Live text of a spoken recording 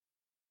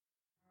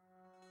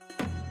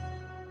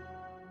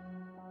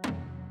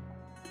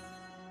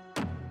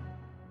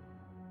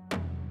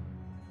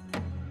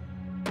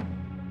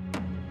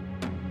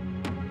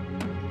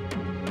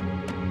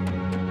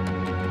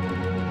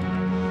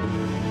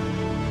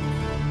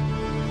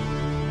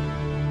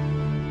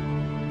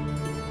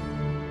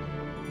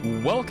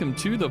Welcome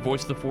to the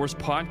Voice of the Force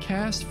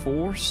podcast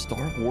for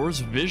Star Wars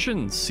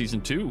Visions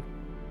Season 2.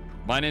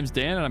 My name's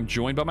Dan, and I'm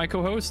joined by my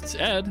co-hosts,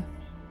 Ed.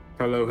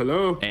 Hello,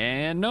 hello.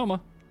 And Noma.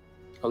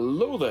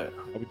 Hello there.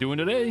 How we doing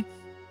today?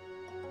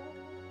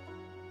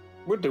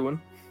 We're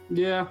doing.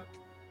 Yeah.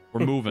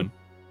 We're moving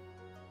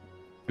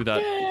through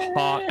that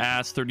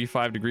hot-ass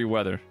 35-degree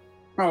weather.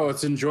 Oh,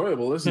 it's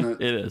enjoyable, isn't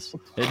it? It is.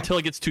 Until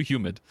it gets too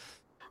humid.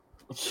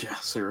 Yeah,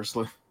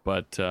 seriously.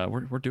 But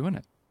we're doing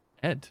it.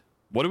 Ed,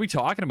 what are we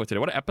talking about today?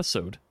 What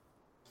episode?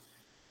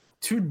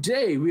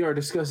 Today, we are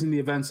discussing the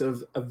events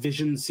of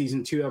Vision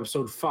Season 2,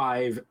 Episode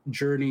 5,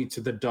 Journey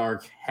to the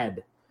Dark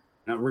Head.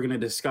 Now, we're going to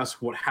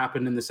discuss what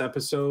happened in this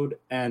episode,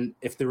 and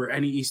if there were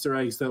any Easter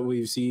eggs that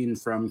we've seen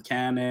from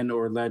canon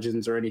or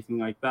legends or anything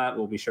like that,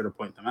 we'll be sure to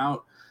point them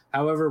out.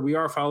 However, we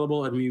are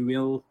fallible, and we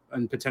will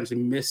and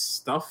potentially miss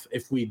stuff.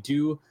 If we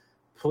do,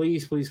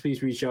 please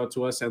reach out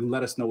to us and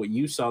let us know what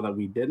you saw that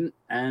we didn't,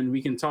 and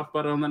we can talk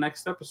about it on the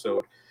next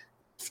episode.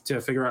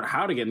 To figure out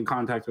how to get in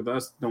contact with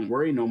us, don't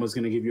worry, Noma's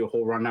going to give you a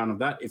whole rundown of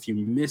that. If you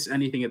miss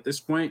anything at this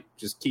point,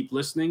 just keep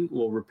listening.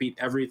 We'll repeat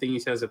everything he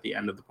says at the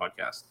end of the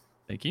podcast.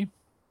 Thank you.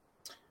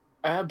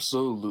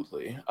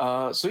 Absolutely.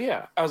 So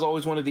yeah, as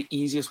always, one of the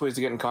easiest ways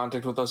to get in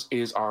contact with us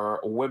is our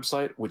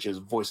website, which is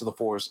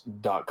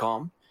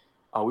voiceoftheforce.com.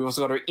 We've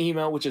also got our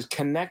email, which is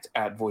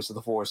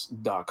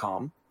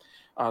connect@voiceoftheforce.com.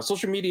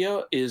 Social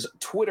media is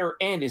Twitter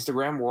and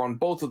Instagram. We're on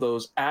both of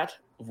those at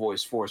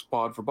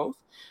VoiceForcePod for both.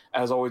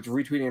 As always,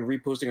 retweeting and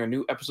reposting our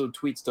new episode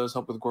tweets does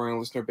help with growing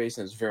listener base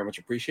and is very much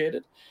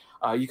appreciated.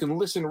 You can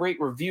listen, rate,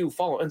 review,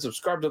 follow, and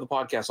subscribe to the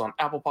podcast on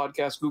Apple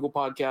Podcasts, Google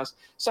Podcasts,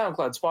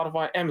 SoundCloud,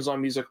 Spotify,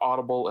 Amazon Music,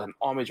 Audible, and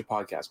all major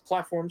podcast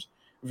platforms.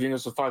 Reviewing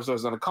us with 5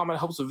 stars and a comment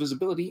helps with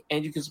visibility,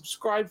 and you can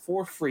subscribe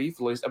for free for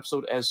the latest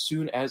episode as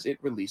soon as it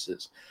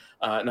releases.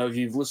 Now, if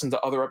you've listened to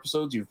other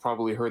episodes, you've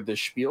probably heard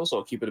this spiel, so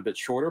I'll keep it a bit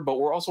shorter, but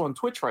we're also on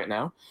Twitch right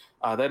now.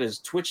 That is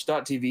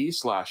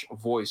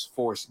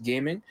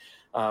twitch.tv/VoiceForceGaming.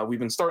 We've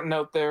been starting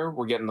out there.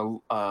 We're getting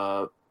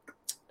a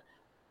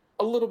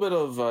little bit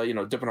of,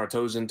 dipping our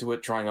toes into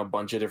it, trying a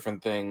bunch of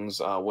different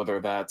things, whether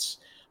that's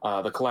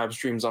the collab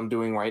streams I'm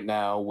doing right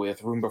now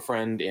with Roomba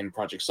Friend in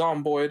Project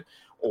Zomboid,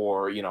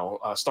 or,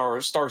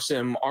 Star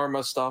Sim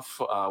Arma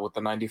stuff with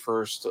the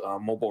 91st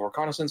Mobile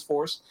Reconnaissance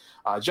Force,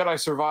 Jedi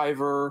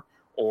Survivor,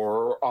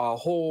 or a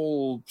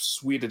whole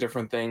suite of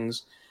different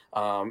things.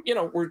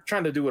 We're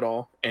trying to do it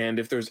all. And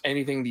if there's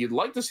anything that you'd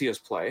like to see us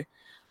play,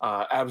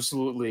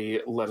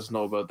 absolutely let us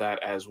know about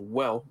that as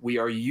well. We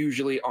are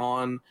usually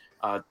on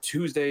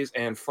Tuesdays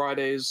and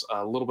Fridays,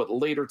 a little bit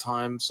later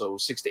time, so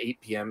 6 to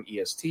 8 p.m.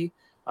 EST.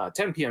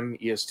 10 p.m.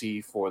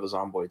 EST for the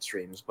Zomboid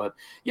streams. But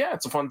yeah,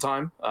 it's a fun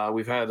time.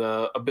 We've had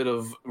a bit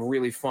of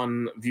really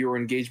fun viewer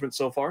engagement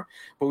so far,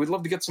 but we'd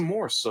love to get some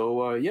more.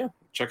 So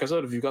check us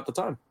out if you've got the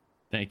time.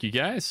 Thank you,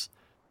 guys.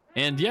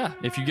 And yeah,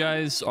 if you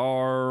guys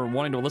are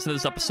wanting to listen to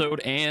this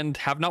episode and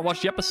have not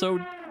watched the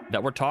episode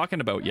that we're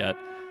talking about yet,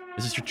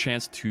 this is your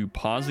chance to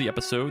pause the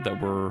episode that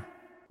we're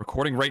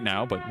recording right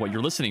now, but what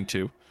you're listening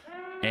to,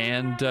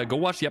 and go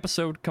watch the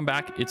episode, come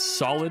back. It's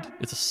solid.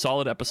 It's a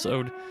solid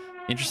episode.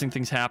 Interesting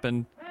things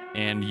happen,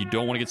 and you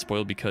don't want to get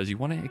spoiled because you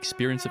want to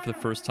experience it for the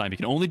first time. You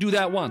can only do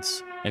that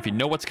once. And if you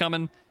know what's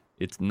coming,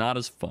 it's not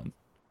as fun.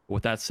 But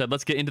with that said,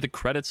 let's get into the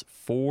credits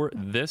for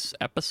this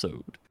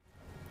episode.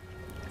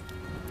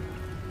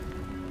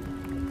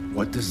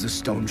 What does the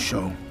stone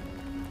show?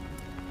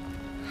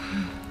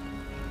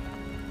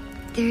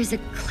 There's a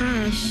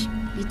clash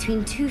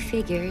between two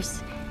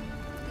figures.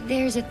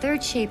 There's a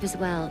third shape as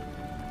well,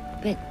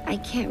 but I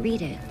can't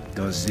read it.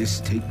 Does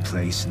this take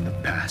place in the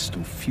past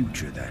or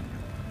future then?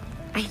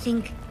 I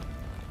think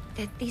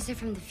that these are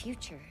from the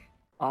future.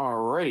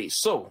 Alrighty,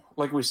 so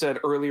like we said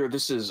earlier,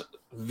 this is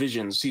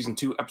Vision Season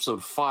 2,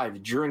 Episode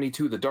 5, Journey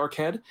to the Dark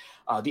Head.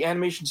 The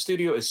animation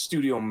studio is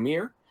Studio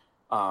Mir,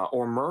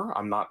 or Mir.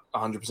 I'm not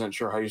 100%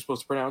 sure how you're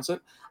supposed to pronounce it.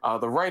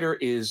 The writer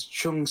is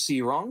Chung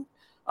Si-rong.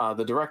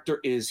 The director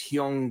is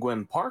Hyung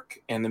Gwen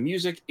Park, and the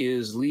music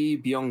is Lee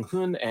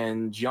Byung-hun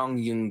and Jang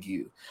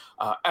Young-gyu.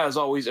 As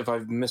always, if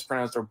I've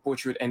mispronounced or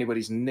butchered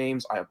anybody's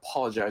names, I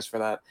apologize for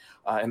that.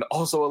 And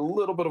also a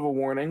little bit of a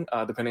warning,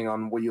 depending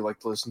on what you like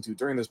to listen to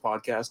during this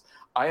podcast,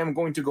 I am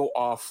going to go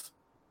off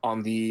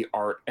on the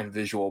art and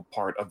visual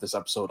part of this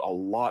episode a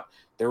lot.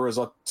 There is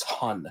a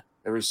ton.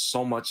 There is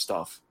so much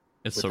stuff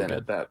within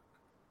it that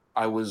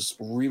I was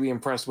really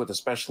impressed with,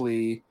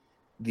 especially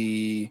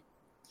the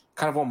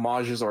kind of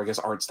homages, or I guess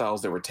art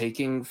styles, they were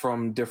taking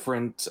from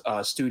different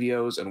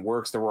studios and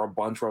works. There were a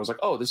bunch where I was like,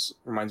 oh, this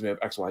reminds me of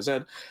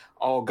XYZ.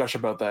 I'll gush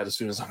about that as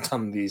soon as I'm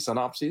done the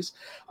synopses.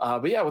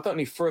 But yeah, without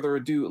any further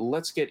ado,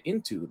 let's get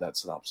into that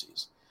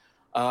synopses.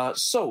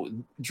 So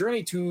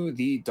Journey to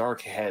the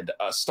Dark Head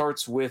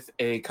starts with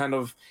a kind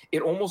of,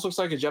 it almost looks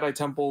like a Jedi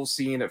temple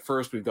scene at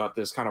first. We've got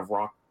this kind of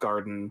rock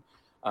garden.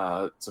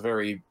 It's a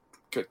very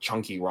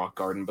chunky rock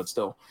garden, but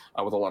still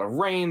with a lot of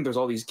rain. There's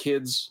all these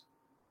kids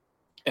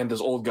and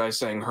this old guy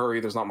saying, hurry,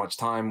 there's not much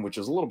time, which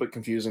is a little bit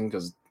confusing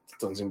because it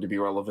doesn't seem to be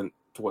relevant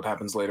to what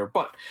happens later.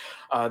 But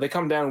they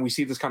come down and we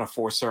see this kind of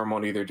forced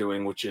ceremony they're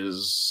doing, which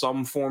is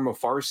some form of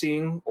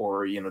far-seeing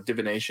or,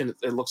 divination,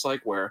 it looks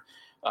like, where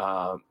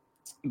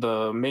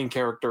the main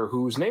character,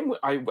 whose name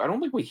I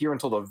don't think we hear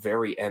until the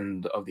very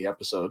end of the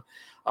episode,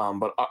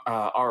 but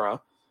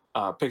Ara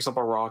picks up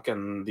a rock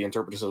and the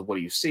interpreter says, "What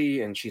do you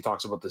see?" And she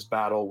talks about this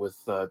battle with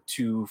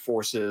two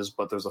forces,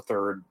 but there's a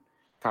third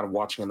kind of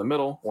watching in the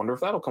middle. Wonder if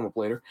that'll come up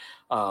later.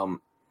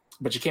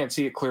 But you can't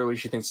see it clearly.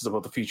 She thinks it's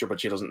about the future, but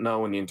she doesn't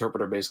know. And the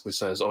interpreter basically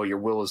says, "Oh, your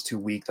will is too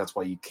weak. That's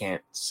why you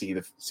can't see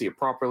it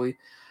properly."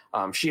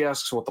 She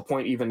asks what the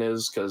point even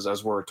is, because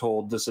as we're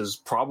told, this is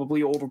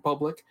probably Old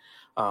Republic.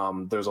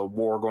 There's a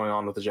war going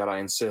on with the Jedi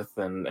and Sith,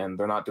 and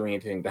they're not doing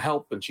anything to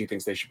help, and she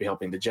thinks they should be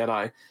helping the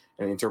Jedi.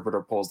 And the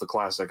interpreter pulls the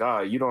classic,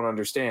 you don't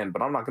understand,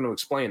 but I'm not going to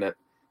explain it,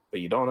 but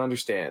you don't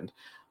understand.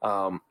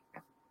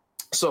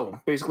 So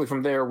basically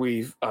from there,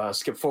 we've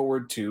skipped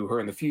forward to her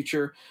in the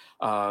future,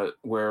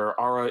 where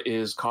Ara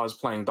is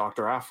cosplaying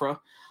Dr. Aphra.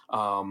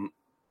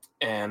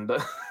 And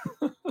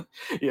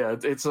yeah,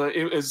 it's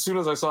as soon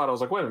as I saw it, I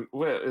was like,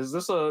 wait, is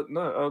this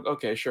no,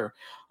 okay, sure.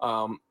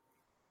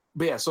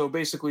 But yeah, so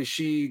basically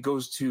she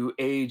goes to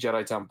a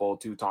Jedi temple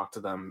to talk to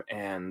them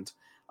and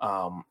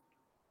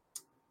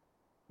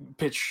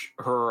pitch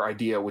her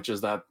idea, which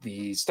is that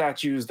the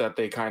statues that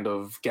they kind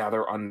of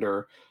gather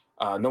under,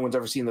 no one's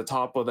ever seen the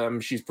top of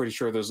them. She's pretty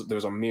sure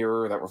there's a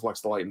mirror that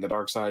reflects the light in the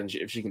dark side, and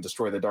if she can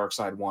destroy the dark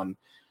side one,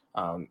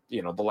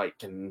 the light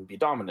can be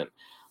dominant.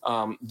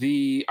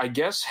 The, I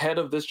guess, head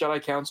of this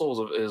Jedi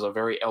Council is a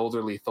very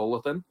elderly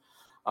Tholathan,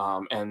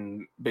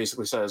 and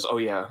basically says, "Oh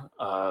yeah,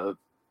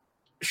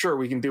 sure,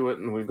 we can do it."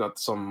 And we've got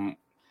some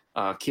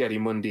Kiadi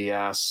Mundi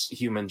ass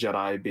human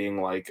Jedi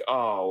being like,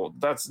 "Oh,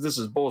 this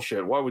is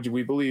bullshit. Why would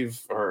we believe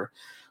her?"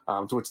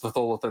 To which the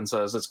Tholathan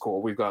says, "It's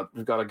cool. We've got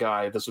a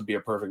guy. This would be a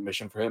perfect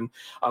mission for him."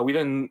 We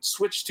then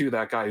switch to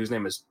that guy whose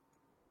name is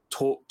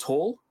Toul.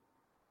 Toul.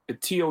 They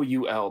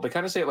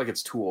kind of say it like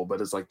it's Tool, but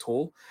it's like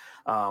Toul.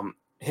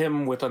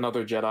 Him with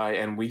another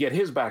Jedi, and we get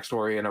his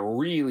backstory in a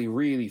really,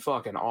 really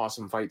fucking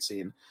awesome fight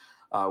scene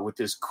with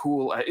this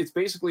cool. It's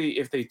basically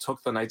if they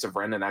took the Knights of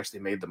Ren and actually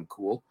made them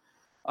cool,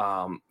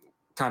 kind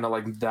of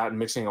like that,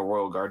 mixing a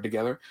royal guard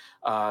together.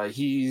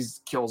 He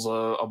kills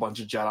a bunch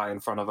of Jedi in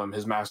front of him.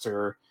 His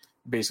master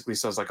basically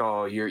says like,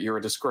 "Oh, you're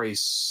a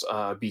disgrace,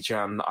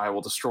 Bichan. I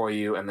will destroy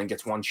you," and then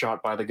gets one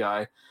shot by the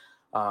guy.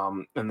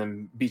 And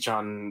then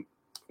Bichan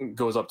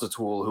goes up to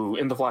Tool, who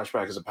in the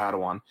flashback is a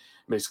Padawan.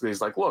 Basically,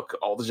 he's like, "Look,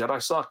 all the Jedi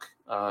suck.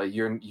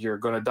 You're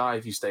gonna die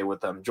if you stay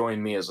with them.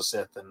 Join me as a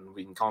Sith, and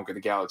we can conquer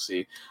the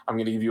galaxy. I'm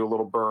gonna give you a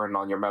little burn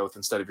on your mouth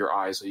instead of your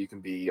eye, so you can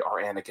be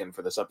our Anakin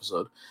for this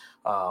episode."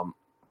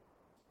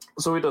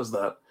 So he does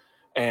that,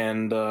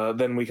 and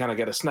then we kind of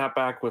get a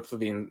snapback with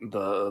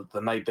the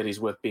knight that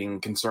he's with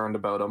being concerned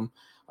about him.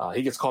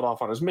 He gets called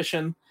off on his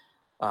mission.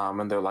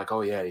 And they're like,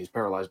 "Oh yeah, he's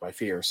paralyzed by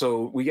fear."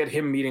 So we get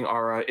him meeting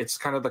Ara. It's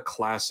kind of the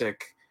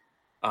classic.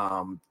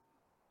 The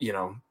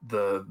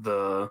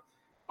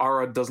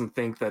Ara doesn't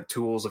think that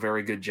Tool's a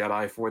very good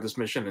Jedi for this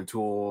mission, and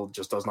Tool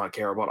just does not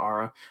care about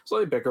Ara. So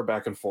they bicker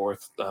back and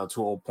forth.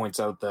 Tool points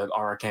out that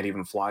Ara can't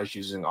even fly;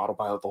 she's using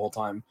autopilot the whole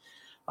time.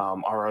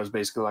 Ara is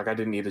basically like, "I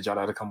didn't need a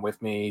Jedi to come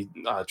with me.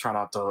 Try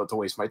not to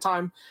waste my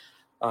time."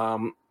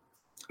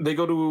 They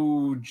go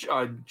to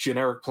a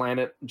generic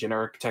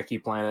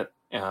techie planet,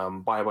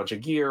 buy a bunch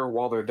of gear.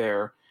 While they're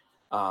there,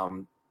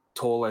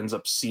 Toll ends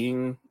up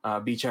seeing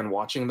Bichan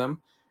watching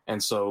them.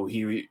 And so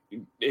he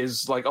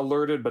is like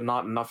alerted, but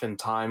not enough in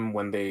time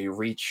when they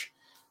reach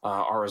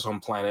Ara's home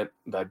planet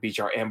that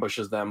Bichar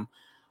ambushes them.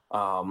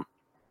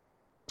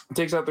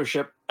 Takes out their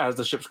ship. As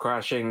the ship's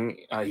crashing,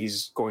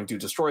 he's going to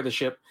destroy the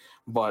ship,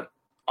 but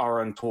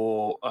Ara and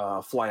Tool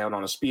fly out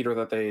on a speeder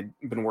that they'd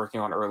been working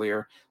on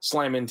earlier,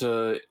 slam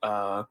into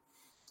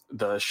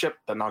the ship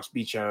that knocks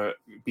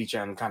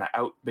Bichan kind of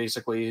out,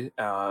 basically.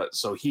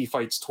 So he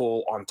fights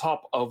Toll on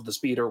top of the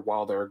speeder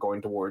while they're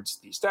going towards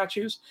the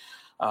statues.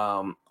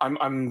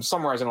 I'm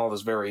summarizing all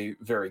this very,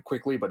 very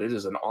quickly, but it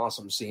is an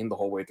awesome scene the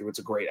whole way through. It's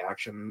a great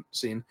action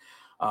scene.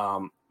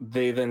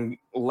 They then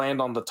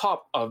land on the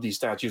top of these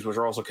statues, which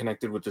are also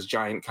connected with this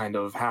giant kind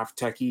of half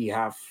techie,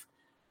 half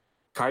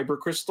kyber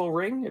crystal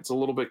ring. It's a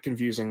little bit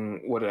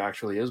confusing what it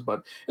actually is,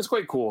 but it's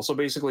quite cool. So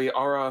basically,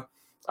 Ara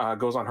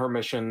goes on her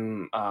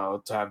mission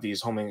to have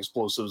these homing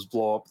explosives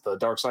blow up the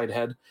dark side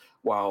head,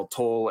 while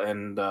Toll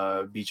and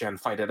Bichan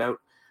fight it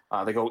out.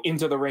 They go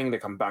into the ring, they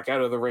come back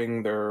out of the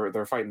ring,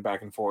 they're fighting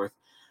back and forth.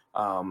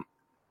 And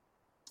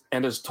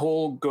as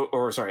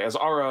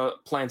Ara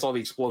plants all the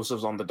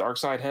explosives on the dark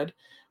side head,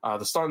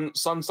 the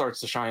sun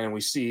starts to shine, and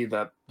we see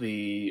that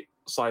the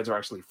sides are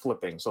actually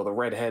flipping. So the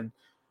red head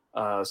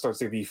starts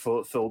to be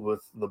filled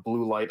with the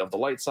blue light of the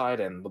light side,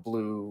 and the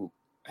blue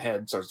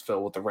head starts to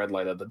fill with the red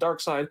light of the dark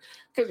side.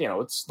 Because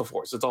it's the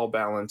Force; it's all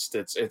balanced.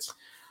 It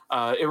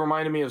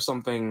reminded me of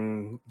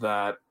something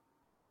that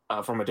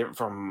from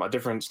a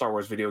different Star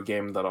Wars video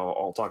game that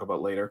I'll talk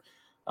about later.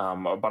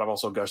 But I've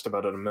also gushed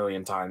about it a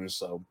million times,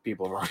 so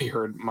people have already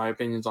heard my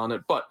opinions on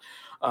it. But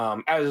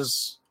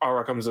as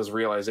Ara comes to this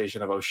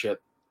realization of, oh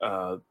shit,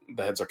 the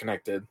heads are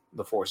connected,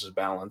 the force is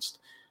balanced,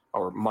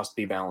 or must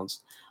be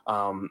balanced.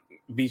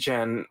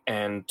 Bichan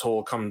and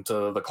Toll come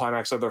to the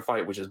climax of their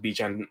fight, which is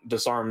Bichan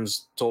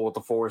disarms Toll with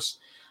the force,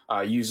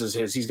 uses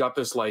he's got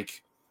this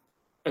like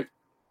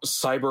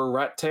cyber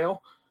rat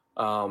tail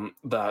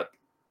that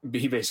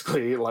he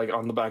basically, like,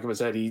 on the back of his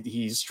head,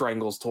 he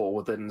strangles Toll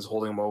with it and is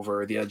holding him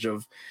over the edge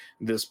of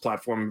this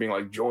platform and being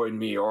like, join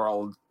me or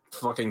I'll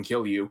fucking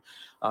kill you.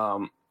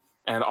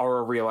 And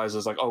Aura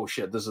realizes, like, oh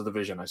shit, this is the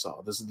vision I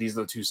saw. These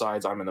are the two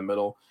sides, I'm in the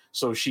middle.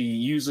 So she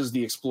uses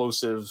the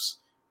explosives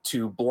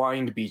to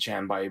blind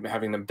Bichan by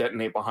having them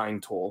detonate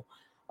behind Toll,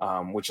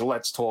 which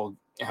lets Toll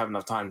have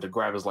enough time to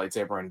grab his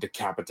lightsaber and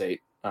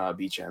decapitate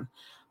Bichan.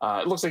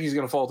 It looks like he's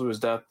going to fall to his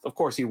death. Of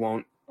course he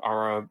won't.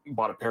 Aura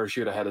bought a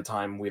parachute ahead of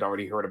time. We'd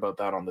already heard about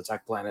that on the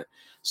tech planet.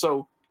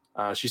 So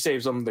she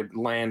saves them. They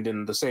land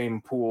in the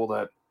same pool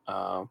that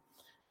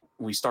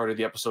we started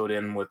the episode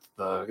in with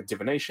the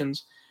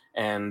divinations.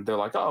 And they're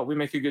like, oh, we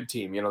make a good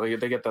team. You know,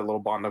 they get that little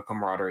bond of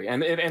camaraderie.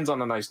 And it ends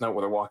on a nice note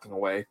where they're walking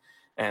away.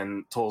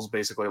 And Toll's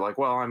basically like,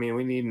 well, I mean,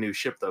 we need a new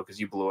ship, though, because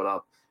you blew it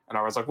up. And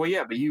I was like, well,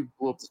 yeah, but you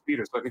blew up the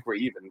speeder, so I think we're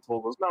even. And Toll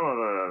goes, no.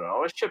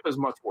 A ship is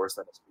much worse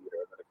than a speeder.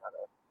 And then it kind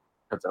of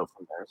cuts out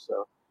from there.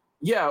 So,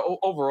 yeah,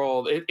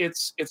 overall,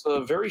 it's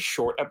a very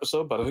short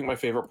episode, but I think my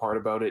favorite part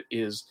about it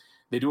is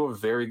they do a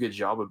very good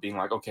job of being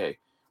like, okay,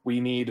 we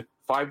need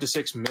 5 to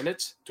 6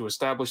 minutes to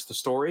establish the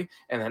story,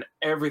 and then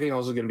everything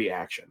else is going to be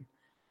action.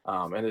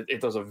 And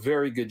it does a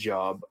very good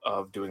job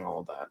of doing all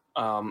of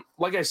that.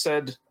 Like I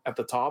said at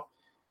the top,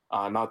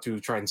 not to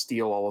try and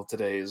steal all of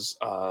today's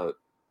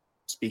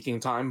speaking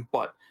time,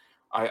 but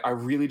I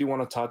really do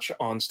want to touch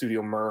on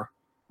Studio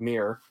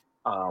Mir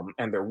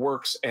and their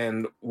works.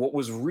 And what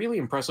was really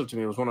impressive to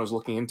me was when I was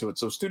looking into it.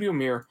 So Studio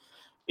Mir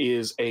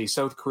is a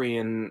South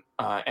Korean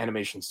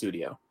animation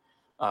studio.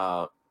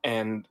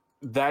 And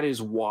that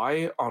is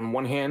why, on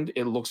one hand,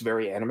 it looks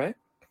very anime.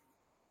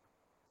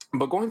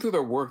 But going through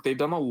their work, they've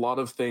done a lot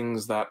of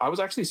things that I was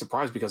actually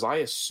surprised, because I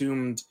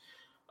assumed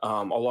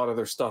a lot of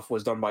their stuff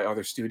was done by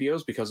other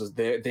studios, because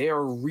they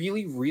are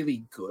really,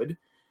 really good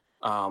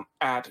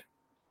at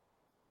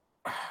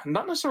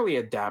not necessarily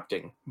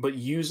adapting, but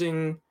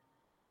using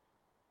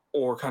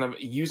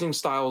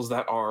styles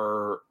that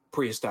are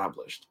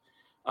pre-established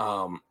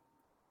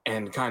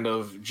and kind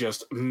of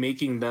just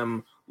making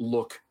them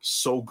look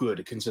so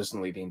good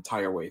consistently the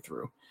entire way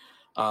through.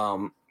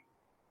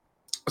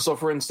 So,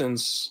 for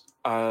instance,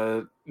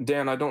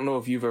 Dan, I don't know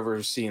if you've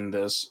ever seen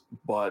this,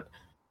 but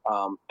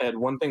Ed,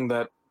 one thing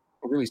that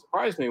really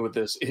surprised me with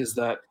this is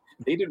that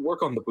they did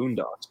work on the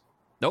Boondocks.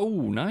 Oh,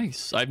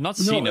 nice. I've not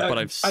seen it,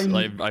 but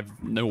I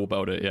know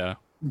about it, yeah.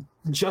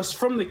 Just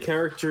from the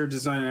character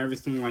design and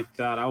everything like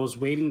that, I was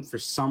waiting for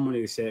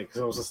somebody to say it,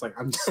 because I was just like,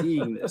 I'm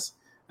seeing this.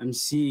 I'm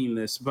seeing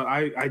this, but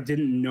I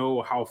didn't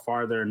know how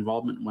far their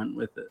involvement went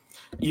with it.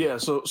 Yeah,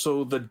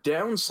 so the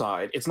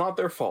downside, it's not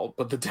their fault,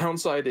 but the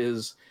downside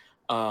is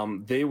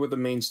they were the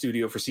main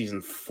studio for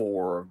season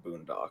 4 of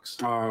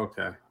Boondocks. Oh,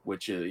 okay.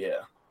 Which is,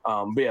 yeah.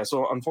 But yeah,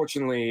 so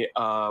unfortunately,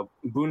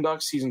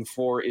 Boondocks season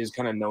 4 is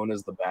kind of known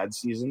as the bad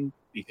season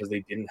because they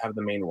didn't have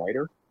the main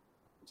writer.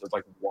 Which is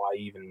like, why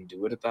even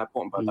do it at that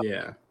point? But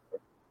yeah.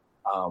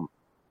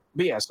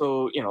 But yeah,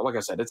 so, you know, like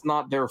I said, it's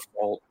not their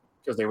fault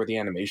because they were the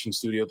animation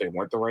studio. They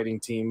weren't the writing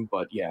team,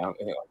 but yeah,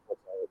 that's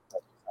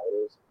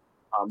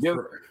how it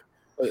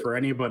is. For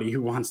anybody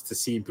who wants to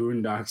see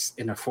Boondocks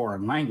in a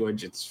foreign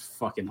language, it's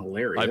fucking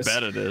hilarious. I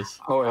bet it is.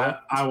 Oh, yeah.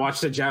 I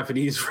watched the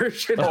Japanese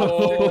version.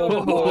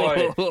 Oh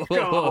boy!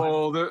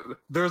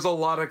 There's a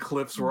lot of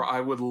clips where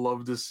I would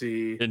love to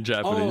see in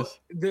Japanese.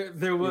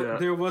 There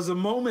was a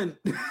moment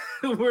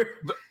where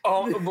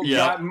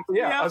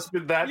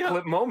that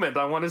clip moment.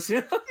 I want to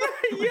see.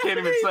 I can't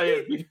even say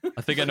it.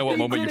 I think I know what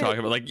moment you're talking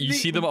about. Like you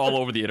see them all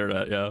over the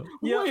internet. Yeah.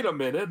 Wait a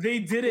minute. They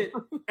did it,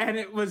 and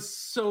it was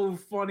so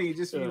funny.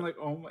 Just being like,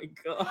 "Oh my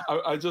god!"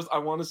 I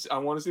want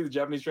to see the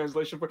Japanese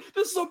translation for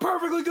this is a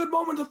perfectly good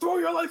moment to throw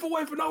your life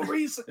away for no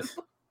reason.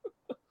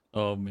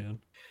 Oh man.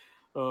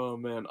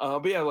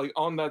 But yeah, like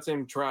on that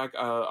same track,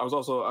 I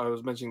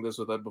was mentioning this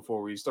with Ed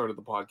before we started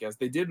the podcast.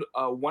 They did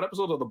one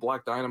episode of the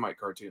Black Dynamite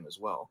cartoon as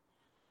well,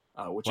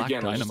 which Black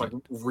again Dynamite. I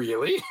was just like,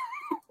 really?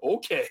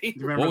 Okay. Do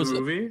you remember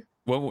the movie?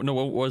 What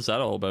was that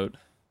all about?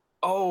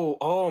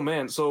 Oh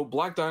man! So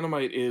Black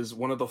Dynamite is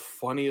one of the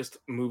funniest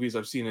movies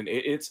I've seen, and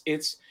it's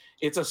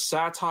a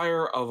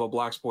satire of a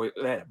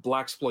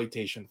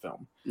blaxploitation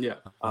film. Yeah.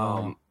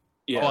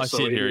 Yeah. I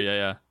see it here.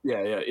 Yeah.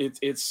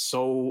 It's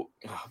so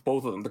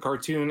both of them, the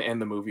cartoon and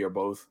the movie, are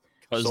both.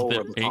 Because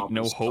there ain't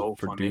no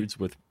hope for dudes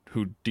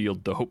who deal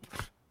dope.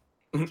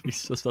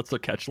 Jesus, that's the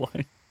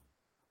catchline.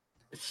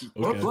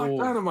 Okay. Black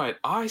Dynamite,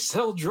 I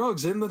sell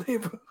drugs in the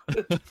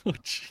neighborhood. Oh,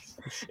 Jesus.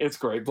 It's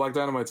great. Black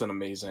Dynamite's an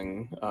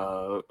amazing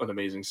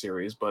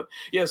series. But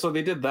yeah, so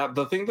they did that.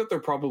 The thing that they're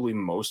probably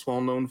most well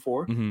known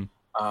for.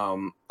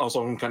 Mm-hmm.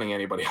 Also, I'm cutting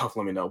anybody off.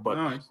 Let me know. But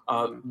nice.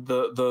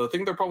 The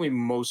thing they're probably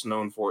most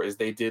known for is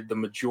they did the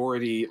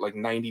majority, like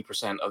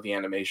 90% of the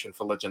animation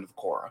for Legend of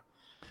Korra.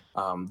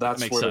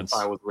 That's where the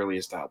style was really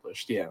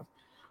established. Yeah.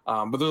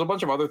 But there's a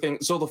bunch of other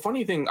things. So the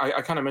funny thing,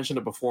 I kind of mentioned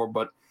it before,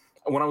 but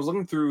when I was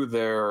looking through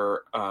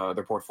their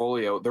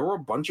portfolio, there were a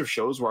bunch of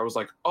shows where I was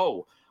like,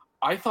 oh,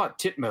 I thought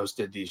Titmouse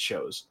did these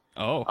shows.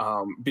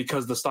 Oh.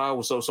 Because the style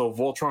was so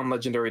Voltron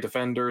Legendary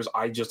Defenders,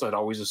 I just had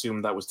always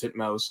assumed that was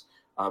Titmouse,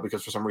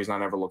 because for some reason I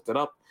never looked it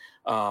up.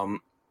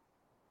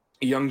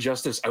 Young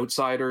Justice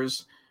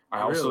Outsiders.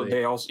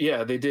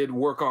 They did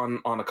work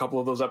on a couple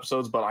of those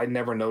episodes, but I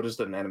never noticed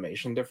an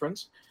animation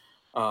difference.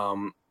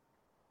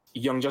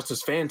 Young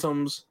Justice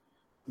Phantoms.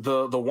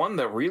 The one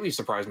that really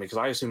surprised me, because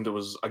I assumed it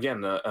was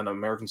again an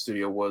American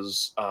studio,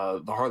 was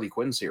the Harley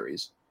Quinn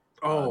series.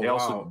 They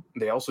also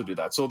do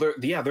that. So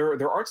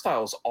their art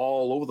styles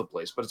all over the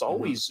place, but it's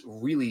always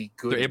really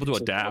good. They're able to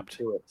adapt.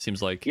 To it.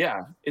 Seems like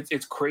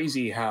it's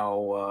crazy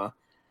how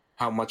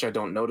much I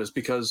don't notice,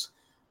 because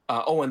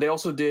and they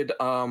also did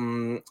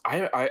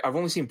I've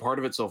only seen part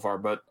of it so far,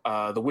 but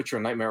The Witcher: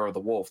 Nightmare of the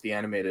Wolf, the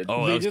animated.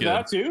 Oh, they was did good.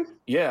 that too.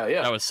 Yeah,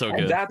 that was so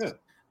good.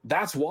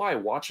 That's why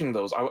watching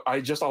those, I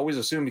just always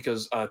assume,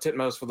 because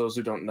Titmouse, for those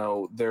who don't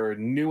know, their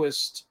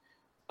newest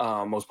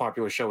most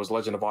popular show is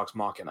Legend of Vox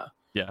Machina.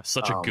 Yeah,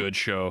 such a good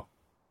show.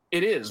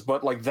 It is,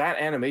 but like that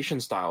animation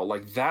style,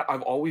 like that,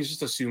 I've always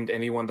just assumed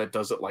anyone that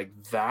does it like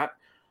that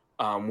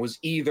was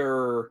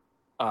either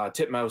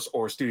Titmouse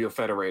or Studio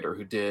Federator,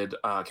 who did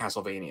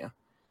Castlevania.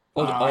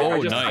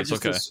 Nice.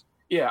 Okay.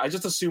 I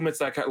just assume it's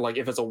that kind of, like,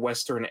 if it's a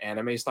Western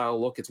anime style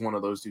look, it's one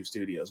of those two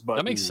studios. But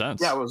that makes sense.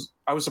 Yeah,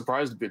 I was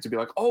surprised a bit to be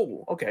like,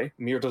 oh, okay,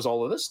 Mir does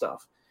all of this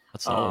stuff.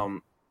 That's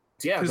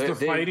because the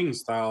fighting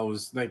style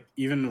was like,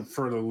 even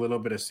for the little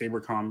bit of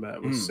saber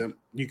combat was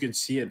you could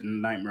see it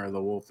in Nightmare of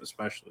the Wolf,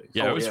 especially.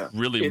 Yeah, it was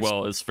really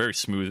well. It's very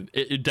smooth.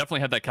 It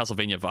definitely had that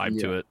Castlevania vibe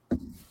to it.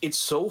 It's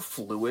so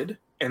fluid,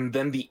 and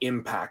then the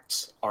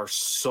impacts are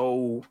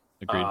so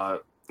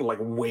like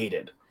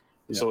weighted.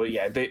 Yeah. So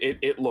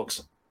it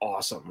looks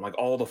awesome. Like,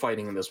 all the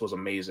fighting in this was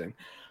amazing.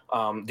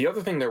 The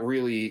other thing that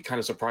really kind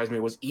of surprised me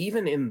was,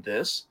 even in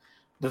this,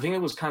 the thing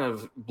that was kind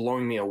of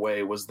blowing me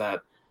away was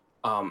that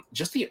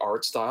just the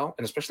art style,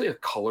 and especially the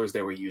colors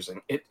they were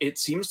using, it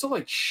seems to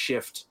like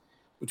shift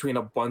between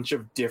a bunch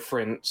of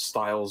different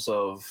styles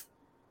of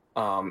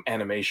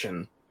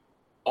animation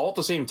all at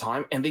the same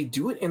time, and they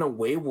do it in a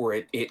way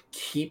where it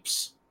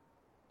keeps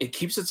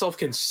itself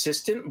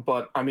consistent.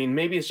 But I mean,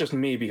 maybe it's just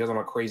me because I'm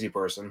a crazy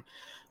person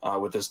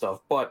with this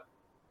stuff, but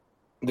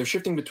they're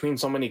shifting between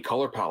so many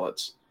color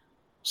palettes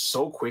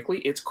so quickly,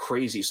 it's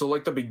crazy. So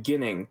like the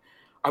beginning,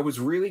 I was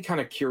really kind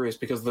of curious,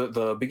 because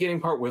the beginning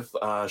part with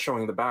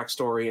showing the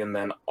backstory, and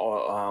then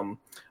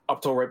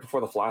up till right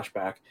before the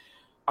flashback,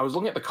 I was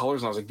looking at the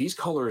colors and I was like, these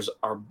colors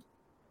are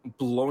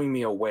blowing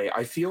me away.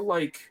 I feel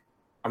like,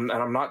 and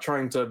I'm not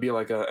trying to be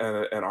like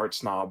an art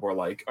snob or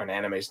like an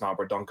anime snob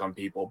or dunk on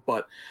people,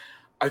 but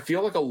I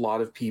feel like a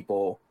lot of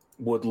people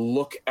would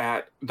look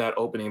at that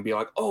opening and be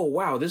like, oh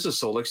wow, this is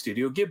so like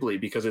Studio Ghibli,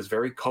 because it's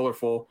very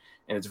colorful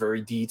and it's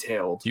very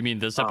detailed. You mean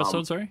this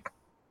episode? Sorry.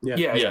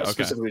 Yeah, okay.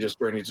 Specifically just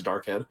Journey to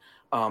Darkhead.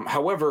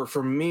 However,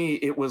 for me,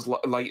 it was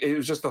like, it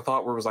was just a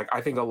thought where it was like,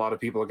 I think a lot of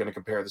people are going to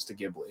compare this to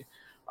Ghibli.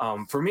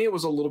 For me, it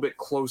was a little bit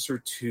closer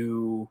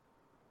to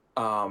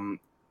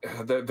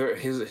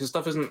his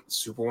stuff isn't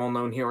super well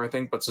known here, I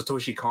think, but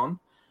Satoshi Kon,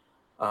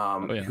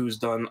 who's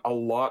done a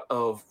lot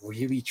of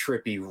really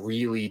trippy,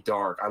 really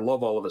dark. I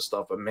love all of his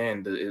stuff, but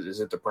man, is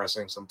it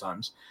depressing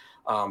sometimes.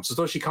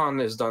 Satoshi Kon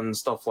has done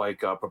stuff like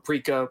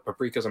Paprika.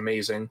 Paprika's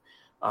amazing.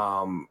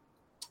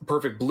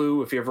 Perfect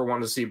Blue, if you ever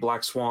wanted to see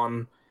Black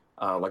Swan,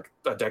 like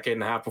a decade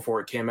and a half before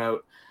it came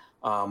out.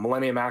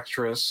 Millennium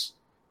Actress.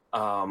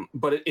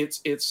 But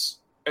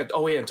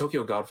and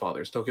Tokyo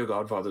Godfathers. Tokyo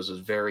Godfathers is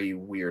very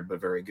weird, but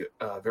very good,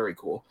 very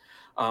cool.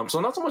 So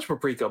not so much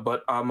Paprika,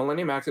 but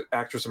Millennium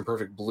Actress and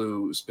Perfect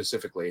Blue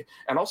specifically,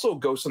 and also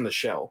Ghost in the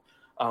Shell.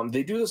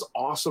 They do this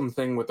awesome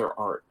thing with their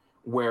art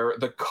where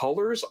the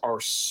colors are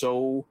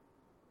so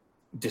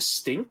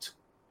distinct,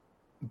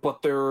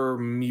 but they're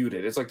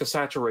muted. It's like the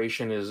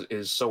saturation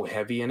is so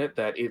heavy in it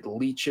that it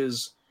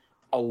leaches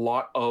a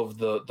lot of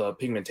the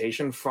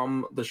pigmentation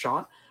from the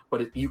shot,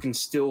 but you can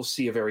still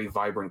see a very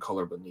vibrant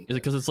color beneath. Is it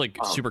because it's like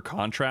super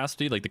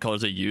contrasty? Like the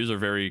colors they use are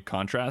very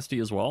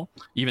contrasty as well,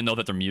 even though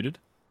that they're muted?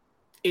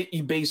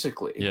 It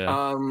basically,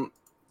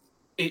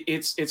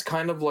 it's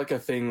kind of like a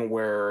thing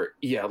where,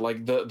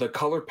 like the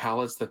color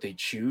palettes that they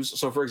choose.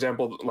 So for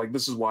example, like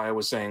this is why I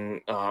was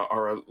saying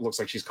Ara looks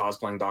like she's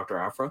cosplaying Dr.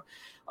 Aphra,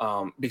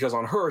 because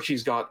on her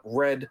she's got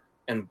red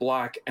and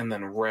black and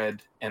then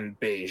red and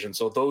beige, and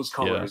so those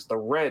colors, the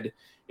red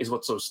is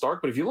what's so stark.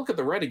 But if you look at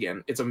the red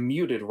again, it's a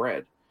muted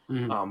red.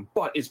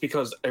 But it's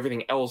because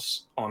everything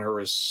else on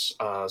her is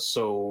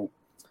so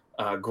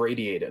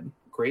gradiated.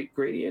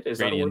 Gradiated, is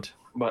that a word?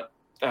 But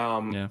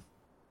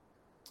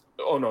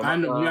oh no, I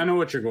know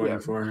what you're going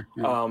for.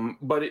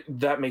 But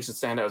that makes it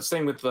stand out.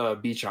 Same with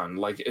Bichan.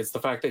 Like, it's the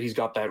fact that he's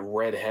got that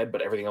red head,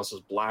 but everything else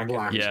is black.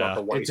 And he's got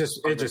the white. It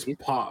just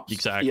pops.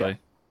 Exactly. Yeah,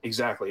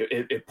 exactly.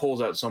 It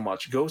pulls out so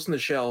much. Ghost in the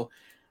Shell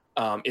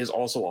is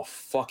also a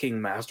fucking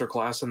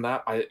masterclass in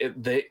that.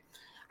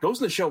 Ghost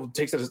in the Shell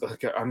takes it as,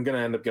 okay, I'm gonna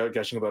end up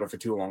gushing about it for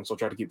too long, so I'll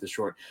try to keep this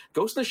short.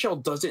 Ghost in the Shell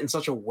does it in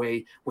such a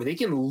way where they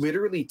can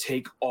literally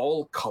take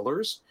all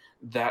colors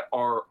that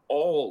are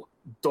all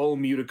dull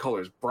muted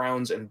colors,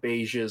 browns and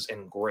beiges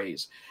and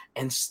grays,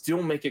 and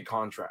still make it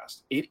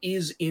contrast. It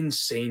is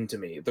insane to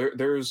me.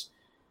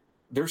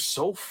 They're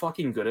so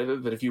fucking good at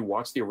it that if you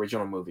watch the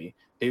original movie,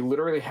 they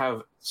literally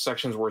have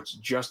sections where it's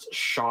just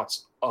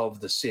shots of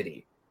the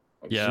city.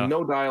 Like, Yeah. There's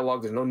no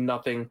dialogue, there's no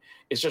nothing.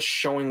 It's just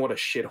showing what a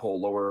shithole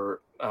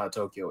lower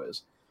Tokyo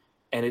is.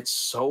 And it's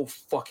so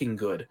fucking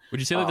good. Would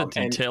you say that the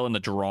detail in the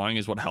drawing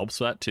is what helps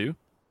that too?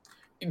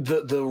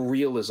 The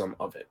realism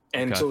of it.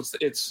 And Okay. so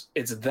it's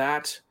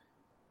that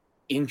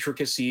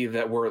intricacy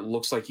that where it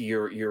looks like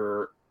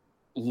you're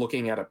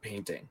looking at a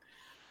painting.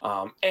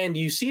 And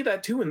you see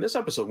that too in this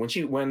episode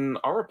when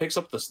Ara picks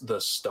up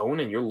the stone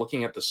and you're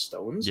looking at the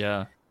stones.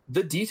 Yeah.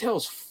 The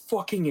detail's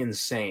fucking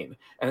insane.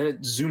 And then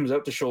it zooms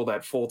out to show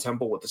that full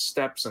temple with the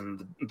steps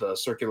and the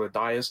circular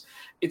dais.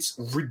 It's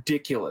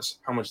ridiculous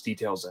how much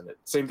detail's in it.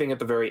 Same thing at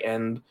the very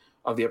end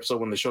of the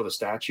episode when they show the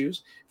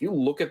statues. If you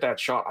look at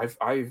that shot,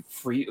 I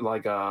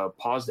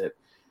paused it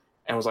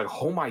and was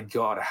like, oh my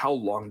god, how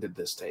long did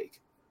this take?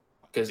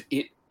 Because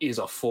it is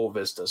a full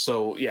vista.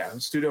 So yeah,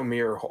 Studio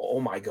Mir, oh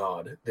my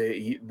god,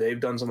 they've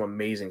done some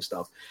amazing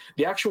stuff.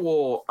 The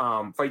actual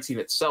fight scene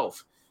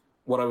itself,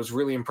 what I was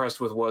really impressed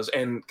with was,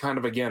 and kind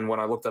of again when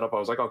I looked it up, I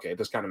was like, okay,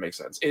 this kind of makes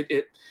sense.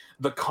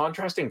 The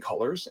contrasting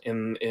colors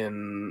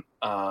in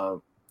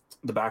the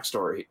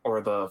backstory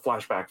or the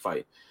flashback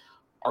fight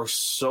are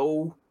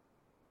so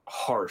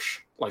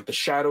harsh. Like the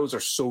shadows are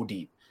so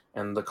deep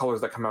and the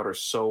colors that come out are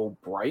so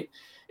bright.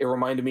 It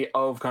reminded me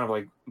of kind of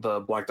like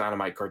the Black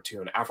Dynamite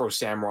cartoon. Afro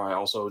Samurai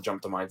also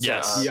jumped to mind.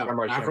 Yes.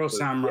 Afro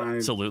Samurai.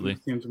 Absolutely.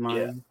 Came to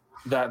mind.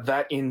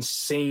 That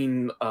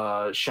insane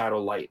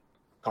shadow light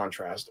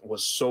contrast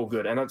was so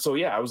good. And so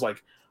I was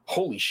like,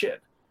 holy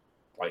shit.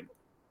 Like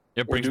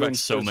It brings back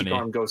so many.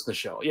 On Ghost in the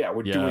Shell. Yeah,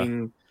 we're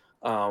doing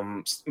I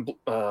was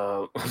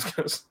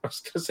gonna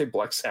say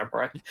Black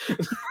Samurai.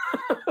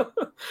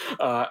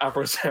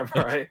 Afro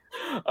Samurai.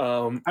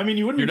 I mean,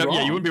 you wouldn't be wrong.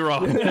 Yeah, you wouldn't be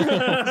wrong.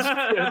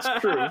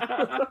 It's true.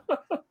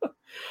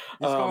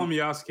 Just call him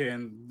Yasuke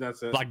and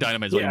that's it. Black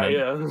Dynamite's what you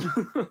meant.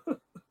 Yeah.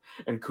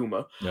 And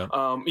Kuma.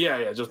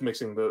 Yeah. Just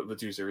mixing the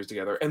two series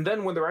together. And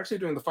then when they're actually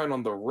doing the fight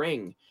on the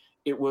ring,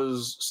 it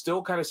was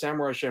still kind of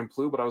Samurai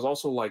Champloo, but I was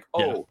also like,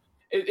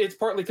 it's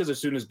partly because as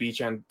soon as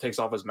B-chan takes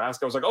off his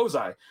mask, I was like,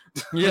 Ozai.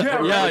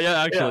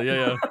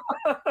 Actually.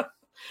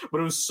 But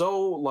it was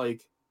so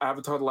like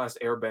Avatar: The Last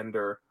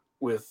Airbender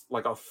with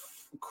like a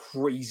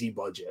crazy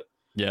budget.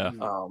 Yeah.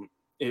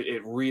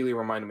 It really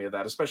reminded me of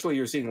that. Especially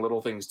you're seeing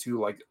little things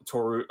too, like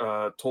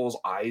Toll's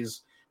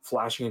eyes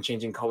flashing and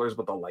changing colors,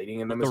 but the lighting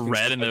in them the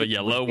red and the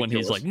yellow when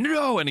he's like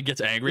no, and he gets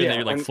angry and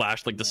they like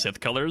flash like the Sith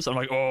colors. I'm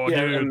like, oh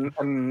dude.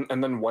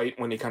 And then white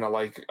when he kind of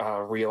like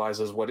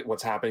realizes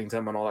what's happening to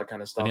him and all that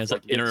kind of stuff. And he has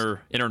like inner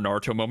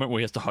Naruto moment where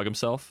he has to hug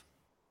himself.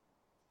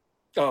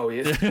 Oh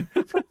yeah.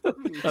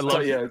 I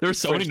love there's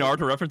so many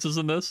Naruto references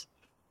in this.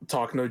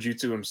 Talk no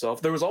jutsu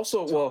himself. There was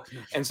also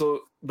and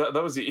so that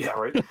was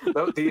right.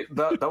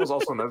 That was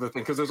also another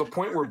thing because there's a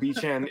point where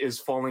B-chan is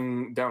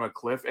falling down a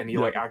cliff and he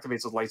like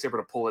activates his lightsaber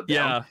to pull it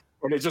down.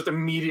 And it just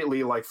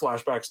immediately like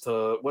flashbacks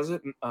to what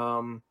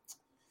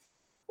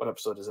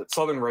episode is it?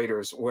 Southern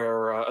Raiders,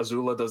 where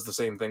Azula does the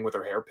same thing with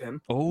her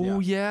hairpin. Oh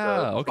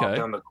okay.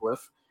 Down the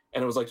cliff,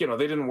 and it was like they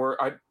didn't work.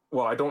 I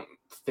don't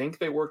think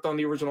they worked on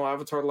the original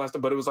Avatar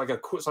but it was like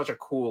such a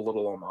cool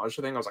little homage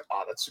thing. I was like,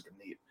 oh, that's super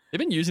neat. They've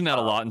been using that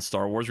a lot in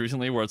Star Wars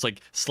recently, where it's like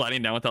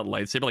sliding down with that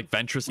lightsaber. Like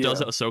Ventress does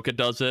it, Ahsoka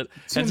does it.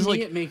 To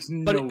me, it makes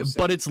no sense.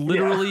 But it's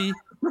literally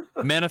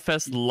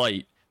manifest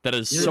light that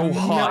is so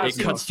hot it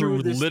cuts through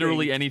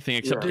literally anything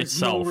except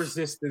itself. No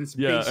resistance.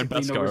 And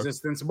Beskar. No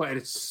resistance, but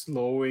it's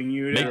slowing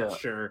you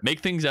down.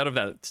 Make things out of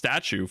that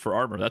statue for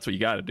armor. That's what you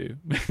got to do.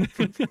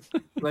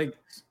 Like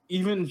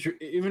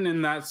even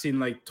in that scene,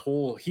 like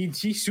Toll, he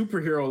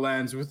superhero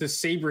lands with his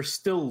saber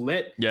still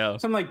lit. Yeah.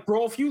 So I'm like,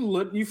 bro, if you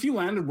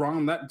landed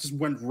wrong, that just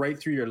went right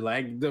through your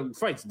leg. The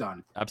fight's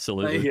done.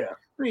 Absolutely. Like,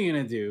 what are you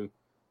gonna do?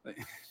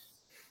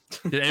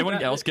 Did anyone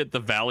else get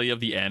the Valley of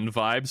the End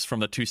vibes from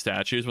the two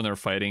statues when they were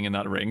fighting in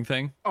that ring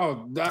thing?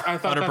 Oh, I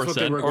thought that's what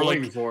they were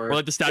going for. Or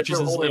like the statues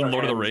in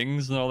Lord of the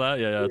Rings and all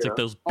that. Yeah. It's like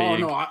those big. Oh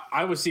no,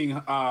 I was seeing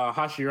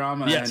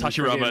Hashirama. Yes,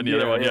 Hashirama and the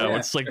other one. Yeah,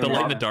 it's like the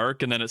light in the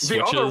dark and then it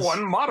switches. The other one,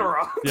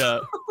 Madara.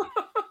 Yeah.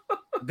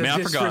 Man,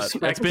 I forgot.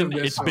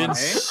 It's been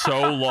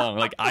so long.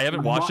 Like I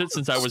haven't watched it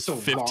since I was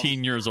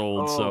 15 years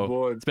old.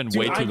 It's been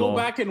way too long. I go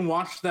back and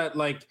watch that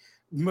like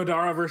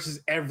Madara versus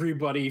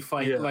everybody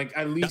fight like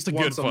at least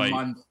once a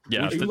month.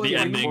 Yeah, the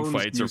ending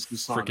fights are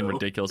freaking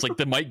ridiculous. Like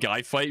the Might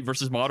Guy fight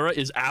versus Madara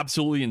is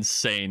absolutely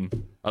insane.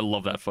 I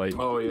love that fight.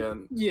 Oh yeah.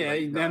 Yeah,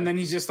 and then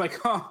he's just like,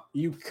 "Huh,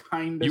 you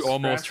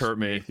almost hurt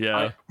me."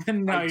 Yeah.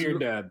 And now you're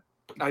dead.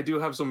 I do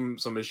have some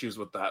issues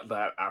with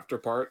that after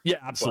part. Yeah,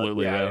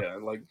 absolutely. But Yeah.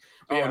 like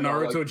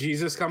Naruto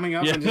Jesus coming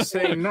up and just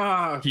saying,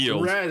 nah,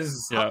 Healed.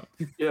 res.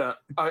 Yeah.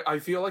 I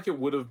feel like it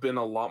would have been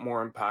a lot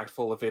more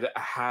impactful if it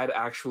had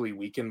actually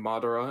weakened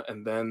Madara,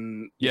 and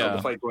then you know,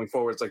 the fight going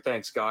forward, it's like,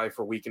 thanks, Guy,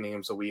 for weakening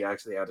him, so we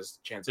actually had a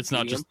chance. It's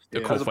not just a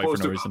him, cool as fight for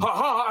opposed no to, reason.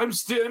 haha,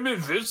 I'm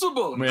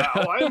invincible now.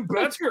 I'm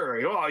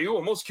better. Oh, you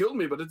almost killed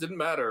me, but it didn't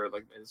matter.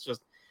 Like, it's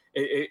just.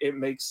 It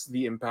makes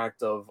the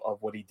impact of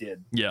what he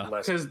did. Yeah,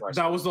 because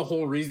that was the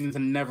whole reason to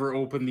never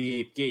open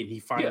the 8th gate. He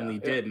finally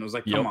did, and it was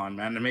like, come on,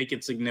 man, to make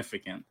it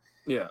significant.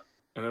 Yeah,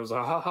 and it was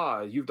like,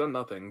 haha, you've done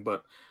nothing.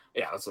 But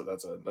yeah, that's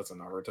a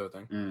Naruto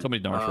thing. So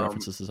many Naruto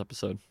references this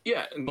episode.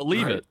 Yeah,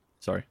 believe it.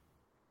 Sorry.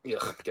 Yeah,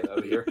 get out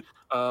of here.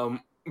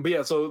 But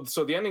yeah, so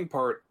the ending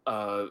part,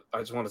 I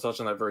just want to touch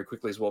on that very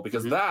quickly as well,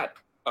 because that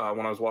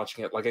when I was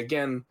watching it, like,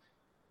 again,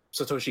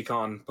 Satoshi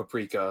Kon,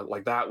 Paprika,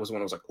 like, that was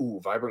when I was like, ooh,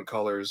 vibrant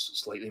colors,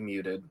 slightly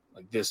muted.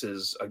 Like, this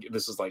is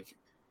like,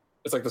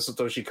 it's like the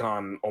Satoshi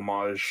Kon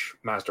homage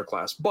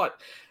masterclass.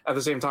 But at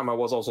the same time, I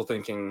was also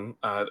thinking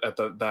at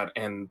that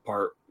end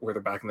part where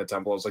they're back in the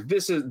temple, I was like,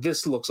 this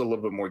looks a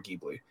little bit more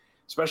Ghibli,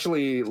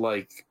 especially,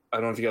 like, I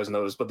don't know if you guys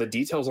noticed, but the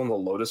details on the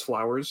lotus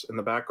flowers in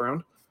the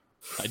background,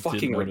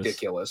 fucking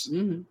ridiculous.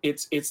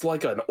 It's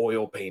like an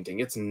oil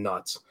painting. It's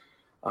nuts.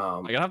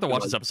 I'm gonna have to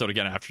watch this episode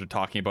again after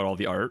talking about all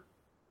the art.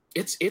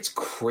 It's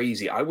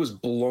crazy. I was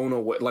blown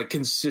away, like,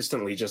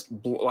 consistently just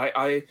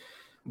I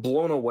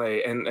blown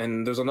away.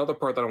 And there's another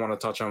part that I want to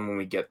touch on when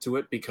we get to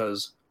it,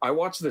 because I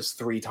watched this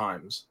 3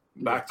 times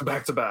back to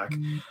back.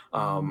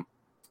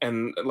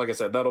 And like I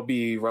said, that'll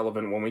be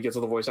relevant when we get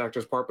to the voice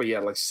actors part. But yeah,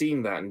 like,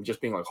 seeing that and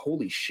just being like,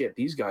 holy shit,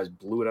 these guys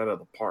blew it out of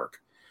the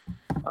park.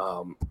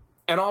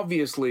 And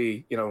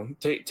obviously, you know,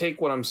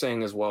 take what I'm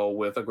saying as well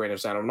with a grain of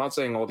sand. I'm not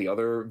saying all the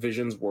other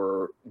visions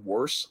were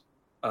worse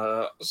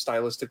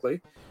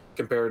stylistically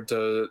compared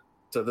to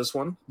this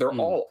one. They're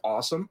all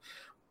awesome,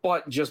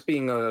 but just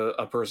being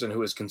a person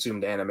who has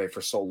consumed anime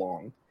for so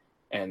long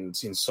and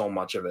seen so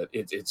much of it,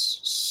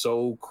 it's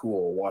so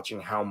cool watching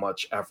how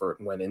much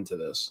effort went into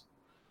this,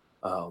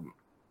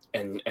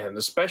 and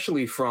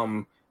especially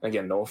from,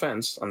 again, no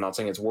offense, I'm not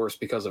saying it's worse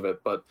because of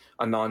it, but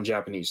a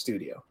non-Japanese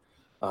studio.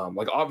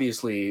 Like,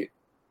 obviously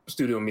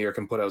Studio Mir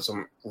can put out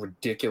some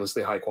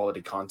ridiculously high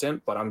quality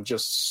content, but I'm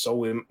just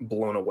so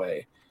blown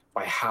away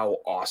by how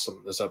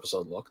awesome this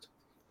episode looked.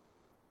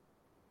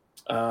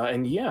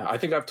 And yeah, I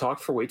think I've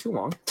talked for way too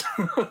long.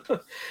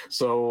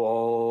 So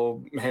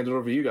I'll hand it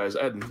over to you guys.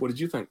 Ed, what did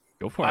you think?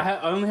 Go for it. I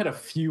only had a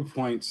few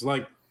points.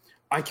 Like,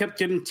 I kept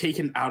getting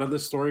taken out of the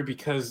story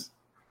because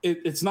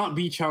it's not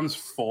B-chan's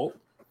fault.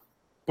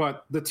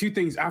 But the 2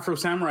 things, Afro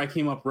Samurai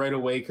came up right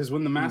away, because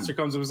when the master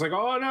comes, it was like,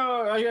 oh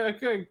no, I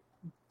gotta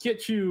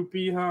get you,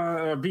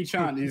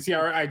 B-chan. You see,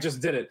 I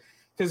just did it.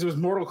 Because it was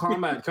Mortal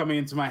Kombat coming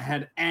into my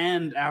head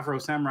and Afro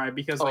Samurai,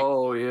 because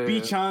like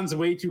B-chan's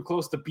way too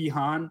close to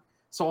Bihan.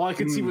 So all I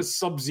could see was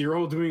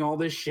Sub-Zero doing all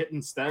this shit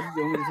instead.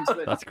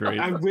 That's great.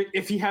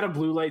 If he had a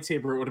blue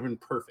lightsaber, it would have been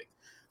perfect.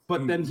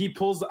 But then he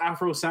pulls the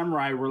Afro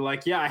Samurai. We're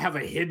like, yeah, I have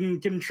a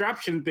hidden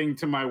contraption thing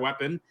to my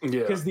weapon.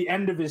 Because the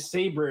end of his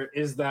saber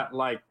is that,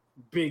 like,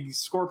 big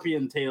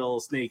scorpion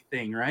tail snake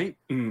thing, right?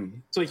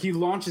 So he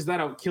launches that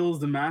out, kills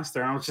the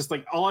master. And I was just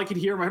like, all I could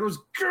hear in my head was,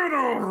 get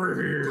over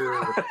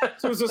here.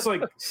 So it was just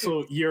like,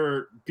 so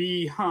you're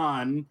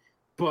Bihan,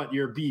 but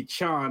you're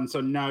B-chan, so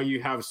now you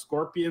have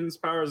Scorpion's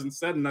powers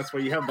instead, and that's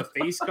why you have the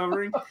face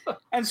covering.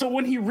 And so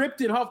when he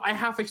ripped it off, I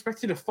half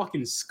expected a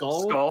fucking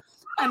skull.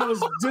 And I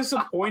was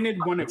disappointed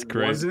when it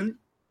wasn't.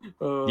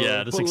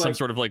 Yeah, just like some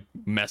sort of, like,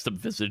 messed up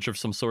visage of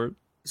some sort.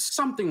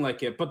 Something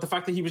like it, but the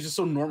fact that he was just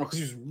so normal, because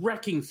he was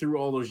wrecking through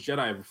all those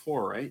Jedi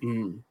before, right?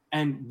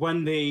 And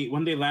when they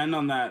land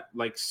on that,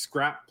 like,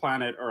 scrap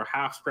planet or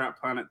half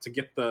scrap planet to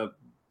get the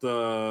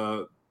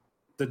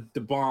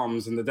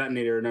bombs and the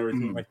detonator and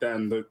everything like that,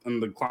 and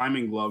the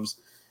climbing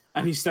gloves,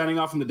 and he's standing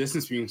off in the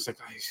distance being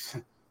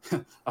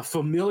like, a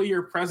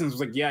familiar presence.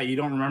 Was like, yeah, you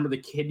don't remember the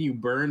kid you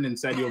burned and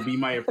said you'll be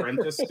my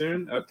apprentice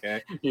soon?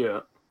 Okay. Yeah.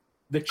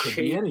 The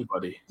chase,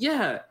 anybody.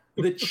 Yeah.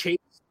 The chase,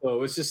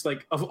 though, it's just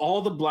like, of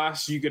all the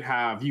blasts you could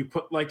have, you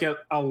put like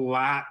a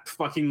lat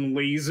fucking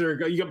laser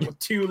gun. You put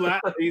 2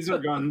 lat laser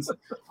guns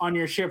on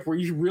your ship, where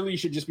you really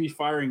should just be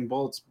firing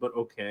bolts, but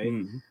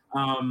okay.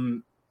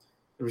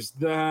 There's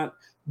that.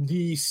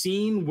 The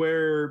scene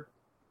where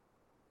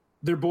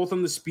they're both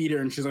on the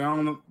speeder, and she's like, I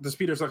don't know, the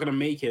speeder's not gonna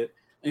make it.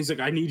 And he's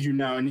like, I need you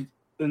now.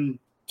 And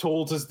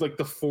Tolls is like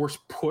the force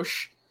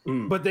push.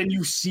 But then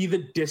you see the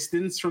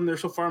distance from there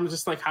so far. I'm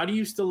just like, how do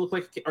you still look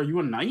like, are you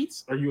a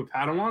knight? Are you a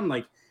Padawan?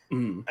 Like,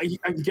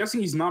 I'm guessing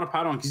he's not a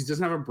Padawan because he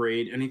doesn't have a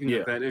braid, anything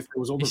like that. If it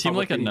was older, he seemed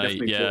like a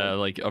knight,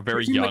 like a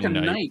very young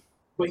knight.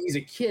 But he's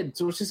a kid,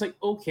 so it's just like,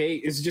 okay,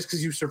 is it just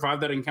because you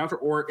survived that encounter,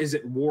 or is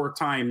it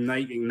wartime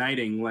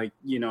knighting? Like,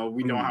 you know,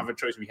 we don't have a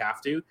choice, we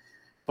have to.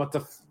 But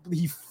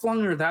he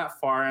flung her that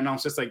far, and I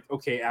was just like,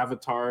 okay,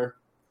 Avatar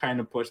kind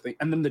of push thing.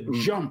 And then the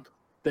jump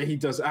that he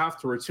does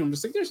afterwards, too, I'm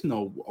just like, there's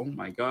no, oh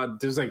my god,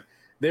 there's like,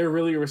 they're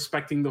really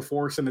respecting the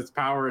Force and its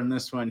power in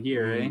this one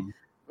here, eh?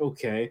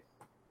 Okay.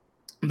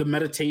 the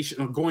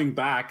meditation, going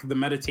back, the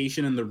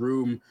meditation in the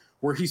room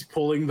where he's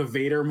pulling the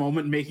Vader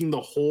moment, making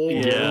the whole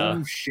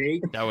room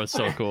shake. That was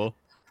so cool.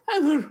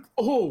 And then,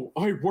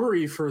 I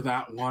worry for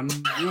that one.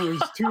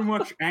 There's too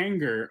much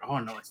anger. Oh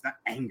no, it's not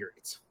anger,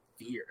 it's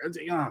fear.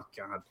 Oh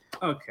god.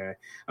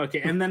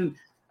 Okay. And then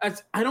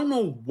I don't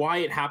know why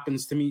it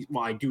happens to me.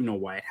 Well, I do know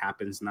why it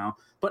happens now.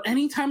 But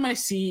anytime I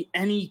see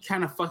any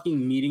kind of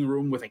fucking meeting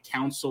room with a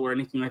council or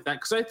anything like that,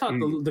 because I thought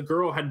the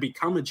girl had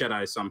become a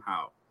Jedi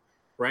somehow,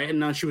 right? And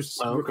now she was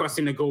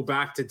requesting to go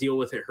back to deal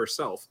with it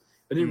herself.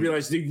 I didn't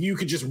realize that you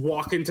could just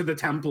walk into the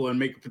temple and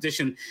make a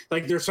petition.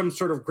 Like there's some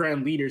sort of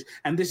grand leaders,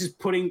 and this is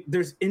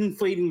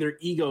inflating their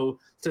ego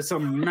to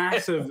some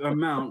massive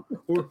amount.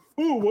 Or,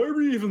 why are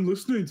we even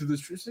listening to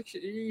this? It's like,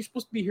 you're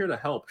supposed to be here to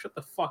help. Shut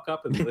the fuck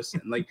up and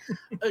listen. Like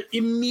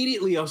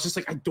immediately, I was just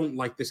like, I don't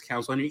like this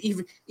council. And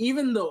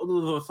even the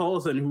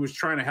Thulithan who was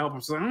trying to help, I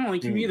was like, I don't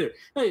like you either.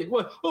 Hey,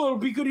 what? Oh, it'll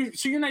be good.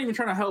 So you're not even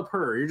trying to help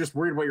her. You're just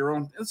worried about your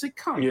own. It's like,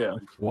 come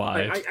on.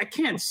 Why? I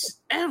can't.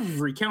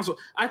 Every council.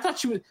 I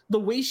thought the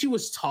way she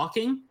was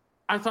talking,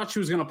 I thought she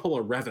was gonna pull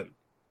a Revan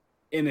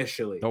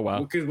initially. Oh wow.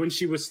 Because when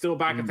she was still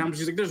back at temple,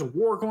 she's like, there's a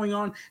war going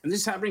on and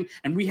this is happening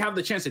and we have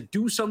the chance to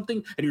do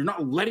something and you're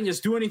not letting us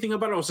do anything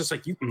about it. I was just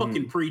like, you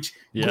fucking preach.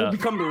 Go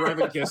become the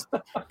Revan kiss.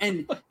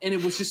 and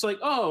it was just like,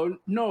 oh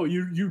no,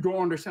 you don't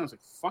understand. I was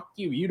like, fuck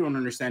you. You don't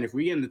understand. If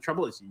we get into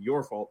trouble, it's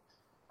your fault.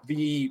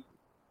 The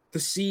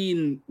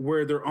scene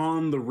where they're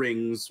on the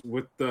rings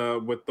with the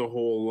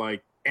whole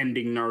like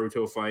ending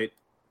Naruto fight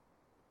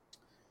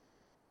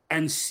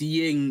and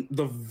seeing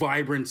the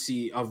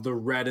vibrancy of the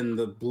red and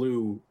the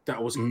blue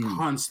that was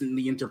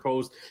constantly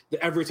interposed.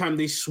 Every time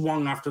they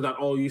swung after that,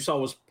 all you saw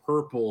was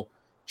purple,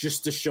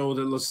 just to show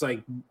that it looks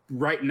like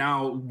right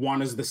now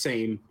one is the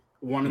same,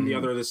 one and the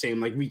other are the same.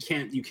 Like you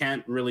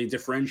can't really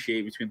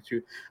differentiate between the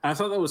two. And I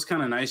thought that was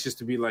kind of nice, just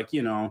to be like,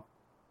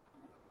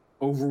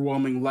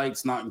 overwhelming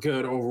light's not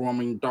good,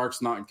 overwhelming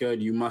dark's not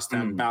good. You must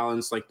have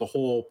balance. Like the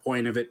whole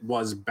point of it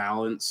was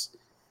balance.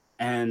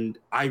 And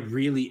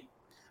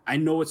I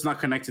know it's not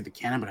connected to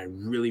canon, but I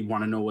really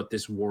want to know what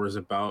this war is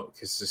about,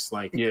 because it's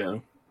like,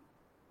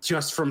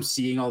 just from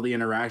seeing all the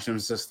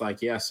interactions, just like,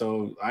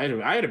 so I'd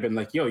have been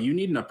like, yo, you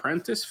need an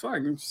apprentice?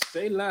 Fuck,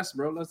 stay less,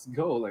 bro. Let's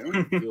go. Like, I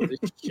don't feel this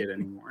shit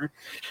anymore.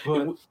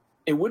 But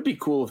it would be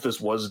cool if this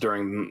was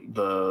during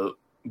the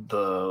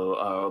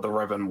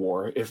Revan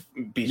War, if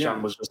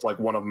Bichon was just like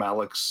one of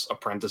Malik's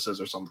apprentices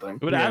or something.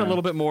 It would add a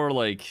little bit more,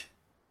 like,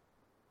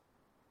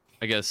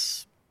 I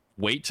guess,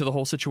 weight to the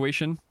whole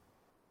situation.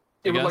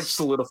 It would like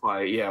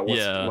solidify,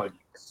 like,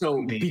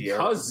 so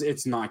because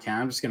it's not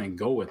canon, I'm just gonna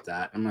go with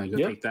that. I'm gonna go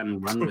take that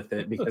and run with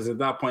it, because at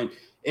that point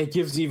it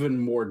gives even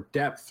more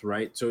depth,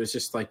 right? So it's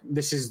just like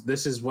this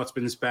is what's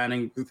been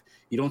spanning.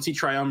 You don't see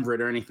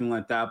triumvirate or anything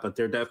like that, but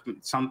there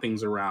definitely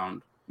something's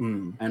around,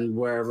 and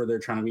wherever they're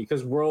trying to be,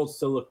 because worlds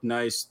still look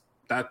nice.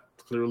 That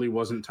clearly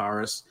wasn't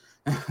Taurus.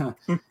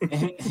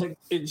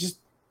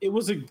 It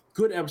was a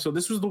good episode.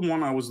 This was the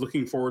one I was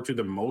looking forward to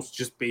the most,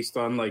 just based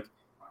on like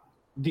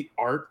the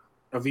art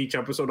of each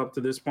episode up to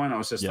this point. I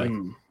was just like,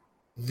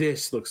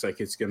 this looks like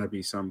it's gonna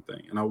be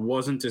something, and I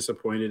wasn't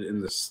disappointed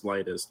in the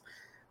slightest.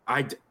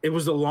 It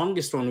was the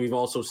longest one we've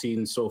also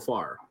seen so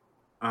far.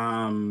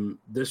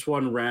 This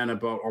one ran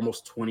about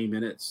almost 20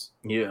 minutes.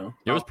 It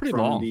was pretty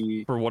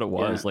long for what it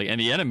was. Like, and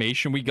the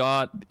animation we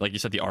got, like you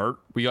said, the art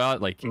we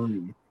got, like,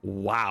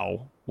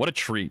 wow, what a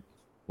treat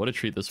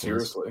this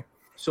Seriously. was.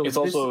 So it's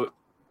also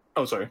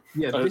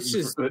this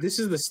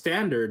is the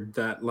standard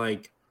that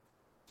like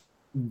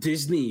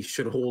Disney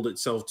should hold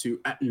itself to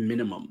at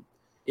minimum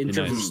in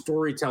terms of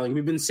storytelling.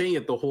 We've been saying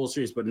it the whole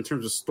series, but in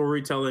terms of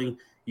storytelling,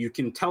 you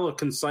can tell a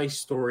concise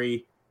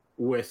story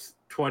with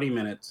 20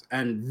 minutes,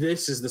 and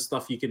this is the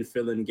stuff you can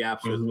fill in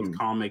gaps with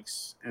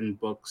comics and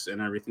books and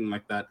everything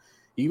like that.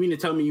 You mean to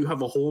tell me you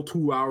have a whole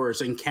 2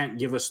 hours and can't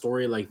give a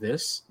story like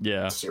this?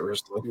 Yeah,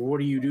 seriously. What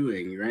are you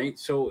doing, right?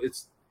 So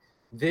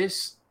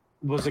this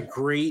was a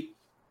great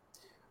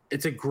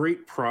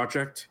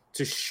project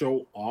to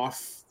show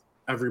off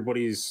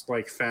everybody's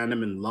like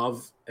fandom and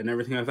love and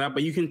everything like that,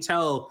 but you can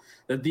tell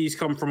that these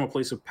come from a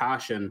place of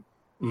passion,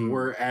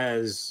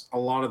 whereas a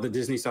lot of the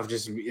Disney stuff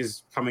just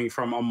is coming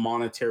from a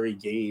monetary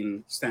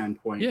gain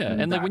standpoint.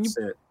 And like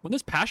when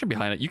there's passion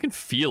behind it, you can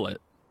feel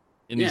it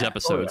in these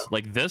episodes.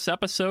 Like this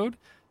episode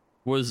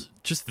was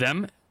just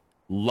them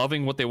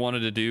loving what they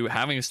wanted to do,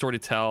 having a story to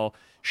tell,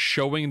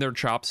 showing their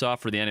chops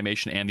off for the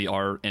animation and the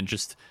art, and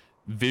just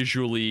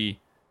visually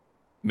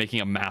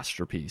making a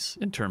masterpiece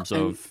in terms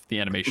of the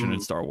animation in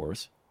Star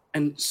Wars.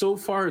 And so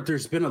far,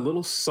 there's been a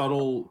little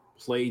subtle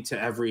play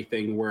to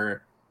everything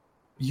where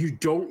you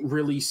don't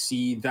really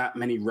see that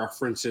many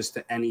references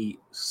to any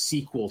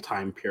sequel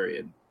time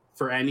period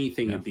for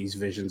anything of these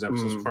Visions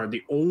episodes.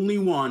 The only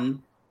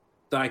one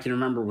that I can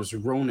remember was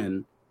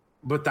Ronin,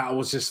 but that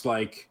was just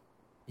like,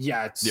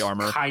 it's the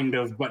armor, kind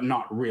of, but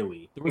not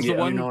really. There was the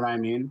one, you know what I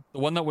mean? The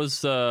one that was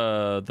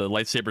the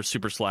lightsaber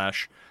super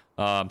slash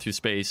through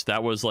space.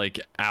 That was like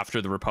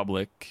after the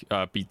Republic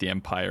beat the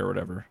Empire or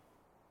whatever.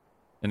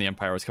 and the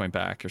Empire was coming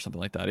back or something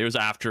like that. It was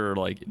after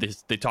like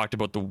they talked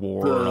about the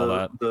war and all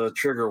that. The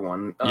trigger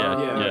one.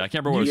 Yeah, I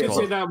can't remember what You it could was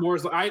say called. that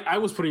was I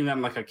was putting that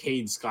in like a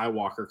Cade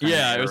Skywalker.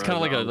 Yeah, it was kind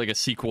of like a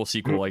sequel,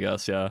 I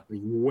guess. Yeah,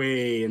 like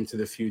way into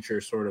the future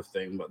sort of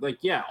thing. But like,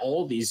 yeah,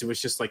 all these, it was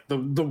just like the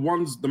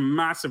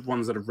massive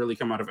ones that have really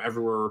come out of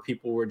everywhere, where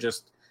people were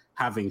just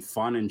having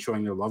fun and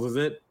showing their love of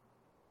it.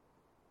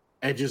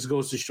 It just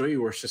goes to show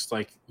you, where it's just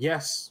like,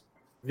 yes,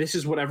 this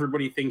is what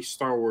everybody thinks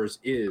Star Wars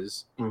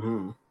is.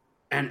 Mm-hmm.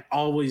 And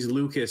always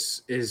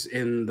Lucas is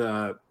in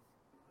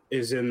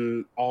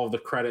all the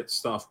credit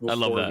stuff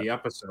before the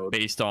episode,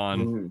 based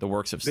on the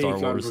works of Star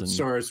Wars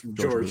and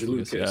George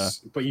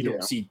Lucas. But you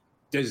don't see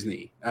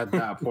Disney at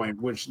that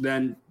point, which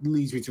then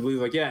leads me to believe,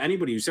 like,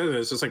 anybody who says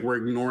this, it's like we're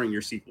ignoring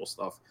your sequel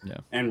stuff,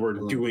 and we're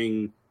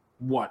doing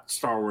what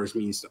Star Wars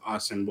means to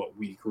us and what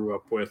we grew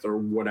up with, or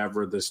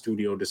whatever the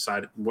studio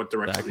decided, what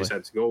direction they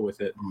decided to go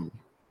with it.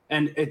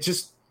 And it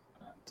just,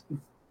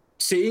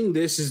 saying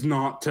this is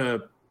not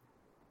to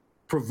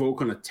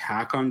provoke an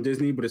attack on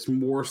Disney, but it's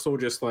more so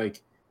just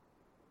like,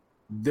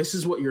 this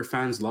is what your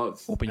fans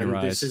love. Open your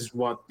eyes. This is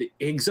what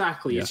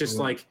exactly. It's just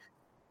like,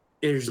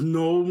 there's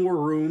no more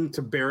room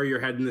to bury your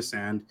head in the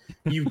sand.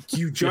 You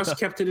just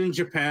kept it in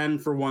Japan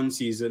for one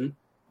season,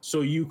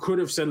 so you could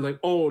have said like,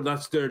 oh,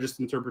 that's their just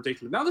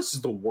interpretation. But now this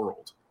is the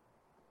world,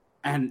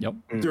 and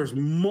there's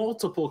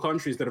multiple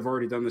countries that have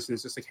already done this, and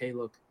it's just like, hey,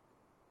 look,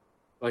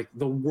 like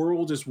the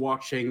world is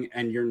watching,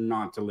 and you're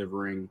not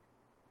delivering.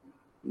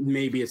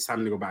 Maybe it's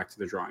time to go back to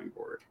the drawing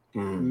board.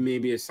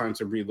 Maybe it's time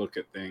to relook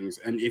at things.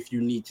 And if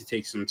you need to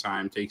take some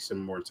time, take some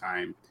more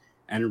time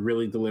and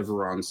really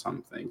deliver on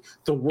something.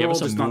 The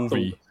world is not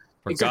the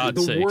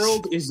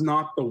world is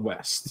not the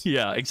West.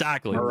 Yeah,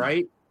 exactly. All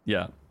right.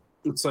 Yeah.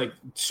 It's like,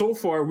 so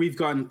far we've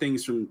gotten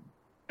things from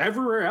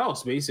everywhere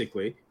else,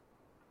 basically.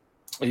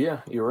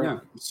 Yeah, you're right. Yeah.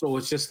 So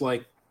it's just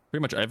like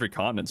pretty much every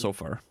continent so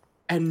far.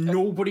 And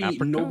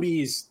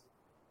nobody's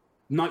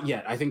not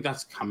yet. I think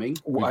that's coming.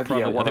 I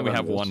think we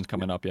have one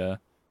coming up. Yeah.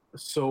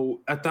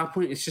 So at that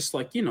point, it's just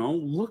like,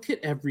 look at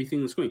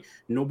everything that's going.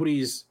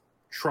 Nobody's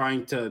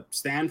trying to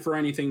stand for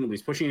anything.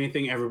 Nobody's pushing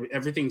anything.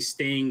 Everything's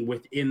staying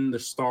within the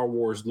Star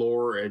Wars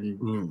lore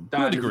and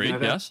to a degree,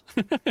 yes.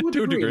 To a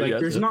degree.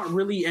 Like, there's not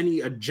really any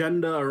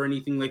agenda or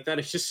anything like that.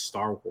 It's just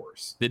Star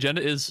Wars. The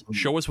agenda is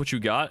show us what you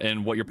got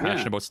and what you're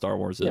passionate about Star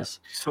Wars is.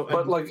 So,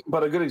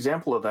 but a good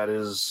example of that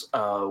is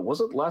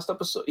was it last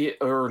episode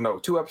or no,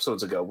 2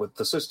 episodes ago with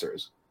the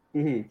sisters?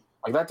 Mm-hmm.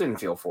 Like, that didn't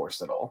feel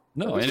forced at all.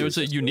 No, and it was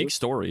a unique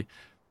story.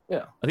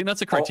 Yeah, I think that's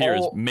the criteria: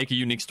 is make a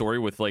unique story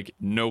with like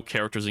no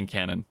characters in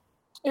canon.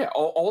 Yeah,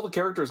 all the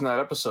characters in that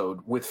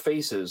episode with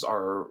faces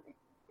are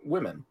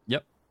women.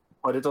 Yep.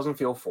 But it doesn't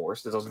feel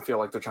forced. It doesn't feel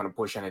like they're trying to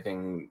push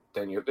anything.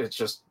 It's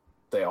just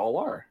they all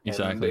are.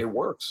 Exactly. And it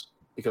works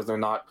because they're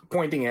not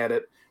pointing at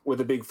it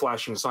with a big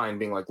flashing sign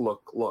being like,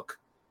 look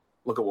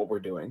at what we're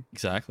doing.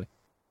 Exactly.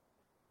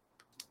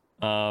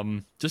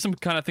 Just some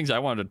kind of things I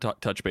wanted to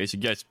touch base. You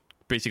guys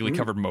basically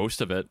covered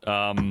most of it.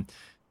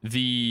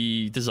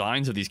 The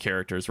designs of these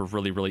characters were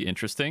really, really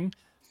interesting.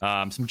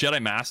 Some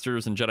Jedi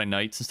Masters and Jedi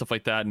Knights and stuff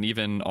like that, and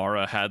even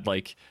Aura had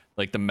like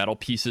the metal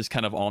pieces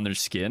kind of on their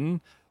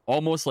skin,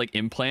 almost like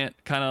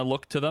implant kind of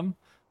look to them.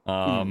 So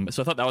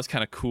I thought that was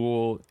kind of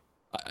cool.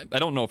 I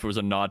don't know if it was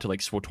a nod to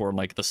like SWTOR and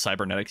like the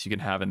cybernetics you can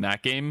have in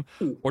that game,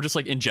 or just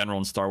like in general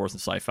in Star Wars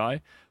and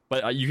sci-fi.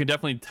 But you can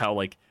definitely tell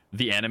like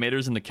the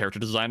animators and the character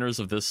designers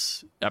of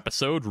this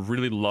episode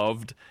really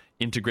loved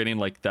integrating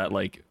like that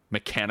like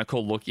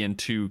mechanical look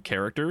into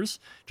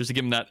characters, just to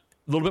give them that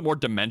a little bit more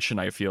dimension.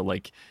 I feel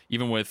like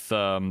even with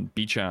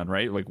Bichan,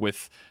 right, like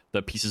with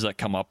the pieces that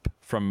come up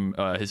from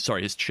his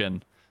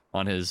chin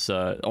on his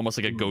almost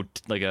like a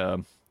goat, like a,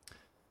 what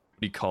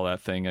do you call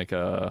that thing, like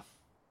a,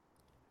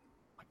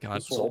 oh my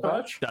god, soul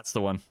patch. That's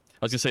the one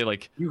I was gonna say.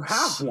 Like, you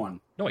have one.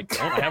 No, I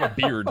don't. I have a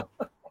beard.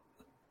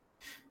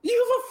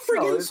 You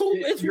have a freaking soul.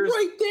 It's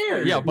right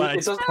there. Yeah, but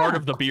it's part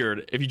of the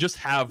beard. If you just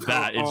have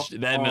that,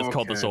 then it's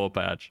called the soul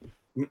patch.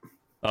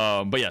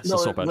 But yeah, it's the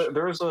soul patch.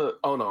 There's a.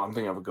 Oh no, I'm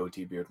thinking of a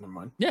goatee beard. Never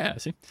mind. Yeah,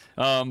 see.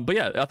 But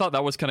yeah, I thought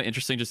that was kind of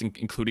interesting, just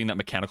including that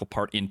mechanical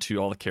part into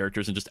all the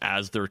characters, and just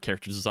as their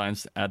character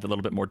designs add a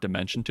little bit more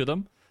dimension to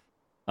them.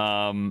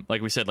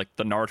 Like we said, like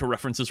the Naruto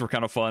references were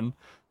kind of fun.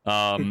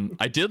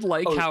 I did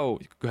like how.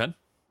 Go ahead.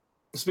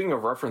 Speaking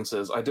of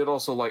references, I did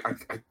also like.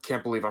 I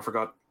can't believe I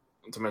forgot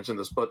to mention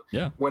this, but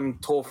when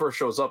Toll first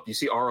shows up, you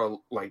see Aura,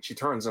 like, she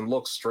turns and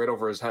looks straight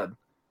over his head,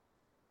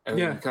 and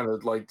you kind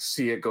of like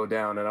see it go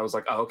down, and I was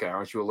like, oh, okay,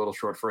 aren't you a little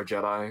short for a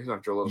Jedi?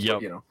 Aren't you a little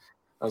short,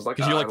 I was like,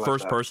 because you like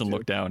first person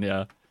look down.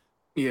 That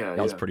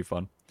was pretty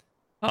fun.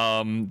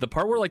 The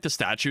part where like the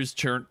statues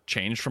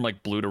changed from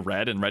like blue to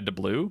red and red to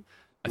blue,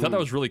 I thought that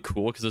was really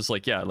cool, because it's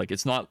like, like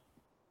it's not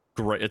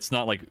great, it's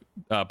not like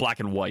black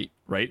and white,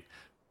 right?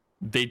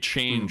 They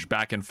change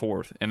back and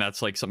forth, and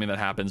that's like something that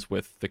happens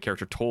with the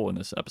character Toll in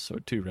this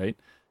episode too, right?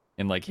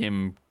 And like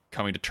him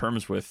coming to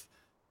terms with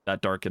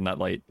that dark and that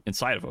light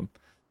inside of him.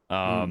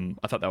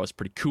 I thought that was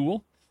pretty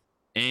cool.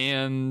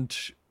 And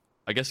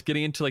I guess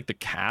getting into like the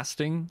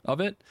casting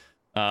of it,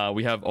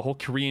 We have a whole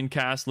Korean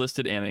cast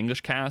listed and an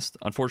English cast.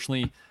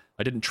 Unfortunately,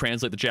 I didn't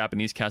translate the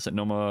Japanese cast that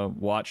Noma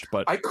watched,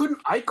 but I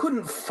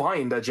couldn't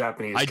find a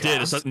Japanese. I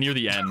did. It's near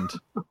the end,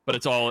 but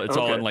it's all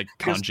Okay. in like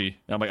kanji.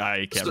 And I'm like,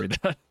 I can't read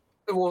that.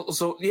 Well,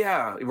 so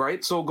yeah,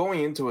 right. So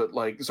going into it,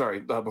 like, sorry,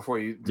 before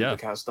you do the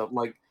cast stuff,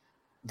 like,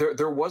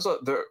 there was a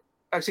there.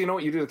 Actually, you know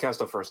what? You do the cast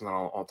stuff first, and then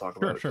I'll talk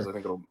about it because I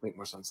think it'll make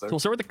more sense there. So we'll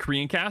start with the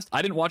Korean cast.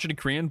 I didn't watch it in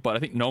Korean, but I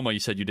think Noma, you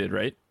said you did,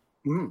 right?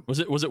 Mm. Was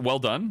it well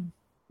done?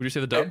 Would you say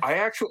the dub? I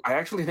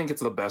actually think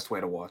it's the best way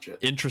to watch it.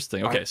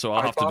 Interesting. Okay, so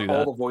I'll have to do that.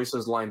 All the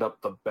voices lined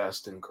up the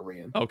best in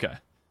Korean. Okay.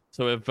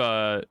 So if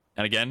and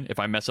again, if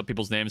I mess up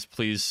people's names,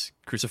 please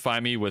crucify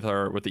me with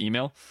the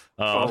email.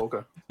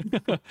 Okay.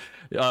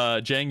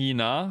 Jang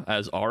Yi-na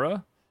as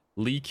Ara,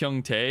 Lee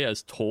Kyung-tae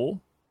as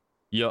Tol,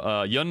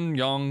 Yun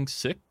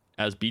Yong-sik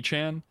as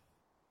Bichan,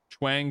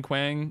 Chwang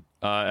Kwang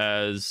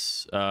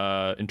as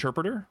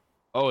interpreter.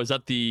 Oh, is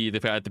that the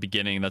guy at the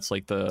beginning? That's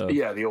like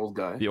the old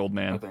guy, the old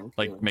man, I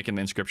think, making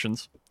the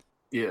inscriptions.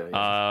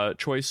 Yeah.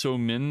 Choi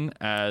So-min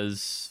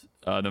as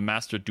the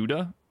Master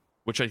Duda,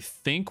 which I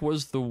think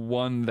was the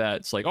one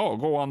that's like, oh,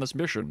 go on this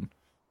mission.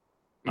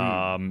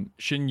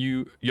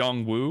 Shin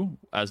Yong Woo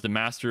as the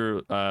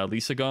Master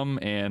Lisa Gum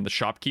and the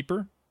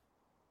shopkeeper.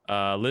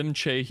 Lim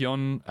Chae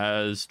Hyun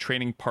as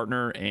training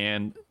partner,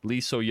 and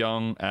Lee So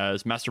Young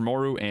as Master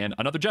Moru and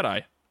another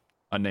Jedi,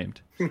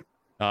 unnamed.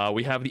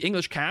 We have the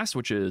English cast,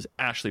 which is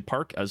Ashley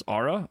Park as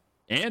Ara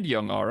and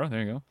young Ara.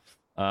 There you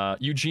go.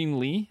 Eugene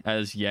Lee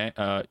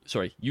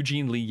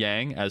Lee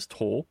Yang as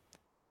Tol,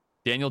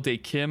 Daniel Day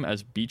Kim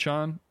as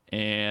Bichan,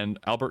 and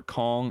Albert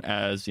Kong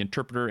as the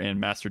interpreter and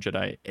Master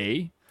Jedi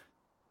A.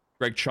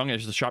 Greg Chung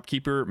as the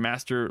shopkeeper,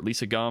 Master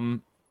Lisa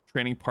Gum,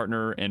 training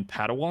partner and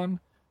Padawan.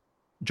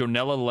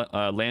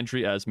 Jonella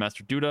Landry as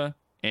Master Duda,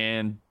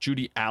 and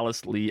Judy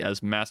Alice Lee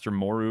as Master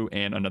Moru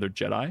and another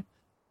Jedi.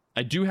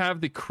 I do have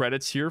the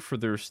credits here for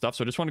their stuff,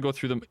 so I just want to go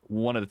through them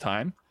one at a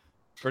time,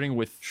 starting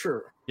with...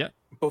 Sure. Yeah.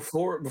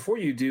 Before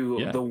you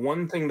do, the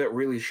one thing that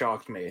really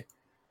shocked me,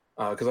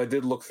 because I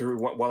did look through,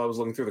 while I was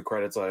looking through the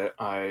credits,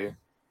 I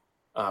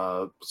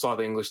saw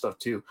the English stuff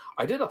too.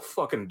 I did a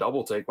fucking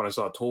double take when I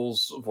saw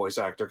Tol's voice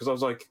actor, because I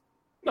was like,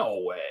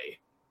 no way.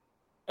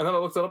 And then I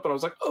looked it up and I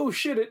was like, oh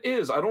shit, it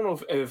is. I don't know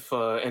if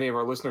any of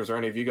our listeners or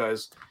any of you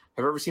guys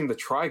have ever seen the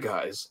Try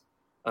Guys,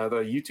 the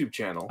YouTube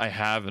channel. I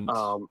haven't.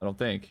 I don't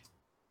think.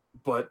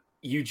 But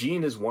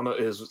Eugene is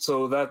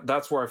so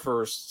that's where I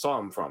first saw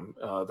him from.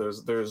 So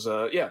there's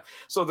a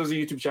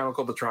YouTube channel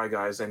called the Try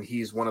Guys, and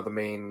he's one of the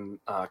main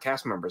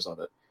cast members of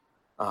it.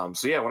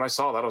 So yeah, when I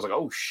saw that, I was like,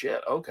 oh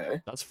shit,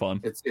 okay, that's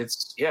fun. It's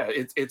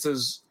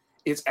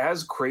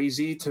as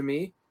crazy to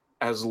me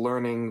as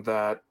learning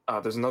that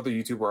there's another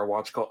YouTuber I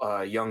watch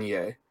called Young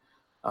Ye,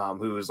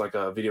 who is like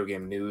a video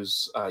game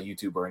news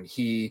YouTuber, and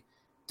he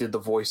did the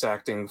voice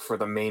acting for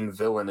the main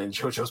villain in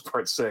JoJo's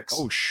Part 6.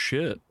 Oh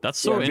shit, that's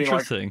so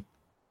interesting.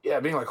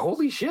 Being like,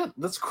 holy shit,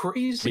 that's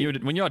crazy.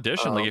 When you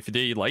audition, like if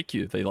they like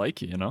you,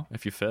 you know,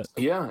 if you fit.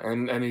 Yeah,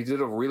 and he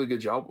did a really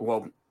good job.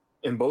 Well,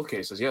 in both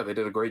cases, yeah, they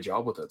did a great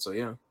job with it. So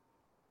yeah.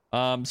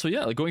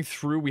 Like going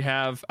through, we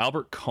have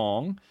Albert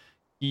Kong.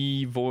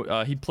 He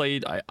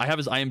played. I have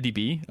his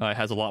IMDb.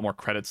 Has a lot more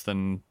credits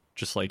than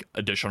just like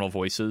additional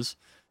voices.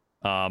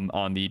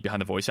 On the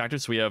behind the voice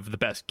actors, so we have The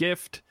Best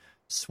Gift,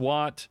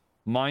 SWAT,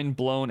 Mind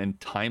Blown, and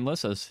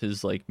Timeless as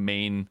his like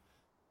main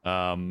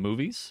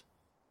movies.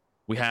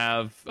 We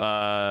have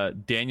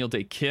Daniel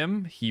Day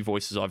Kim. He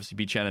voices obviously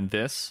Bichan in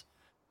this.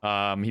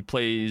 He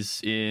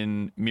plays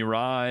in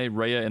Mirai,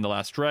 Raya and the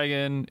Last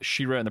Dragon,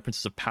 She-Ra and the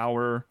Princess of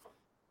Power,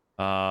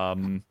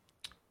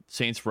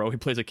 Saints Row. He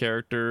plays a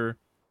character.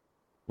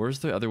 Where's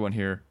the other one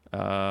here?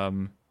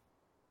 We'll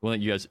let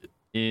you guys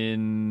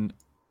in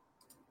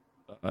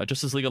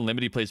Justice League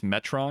Unlimited. He plays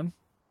Metron.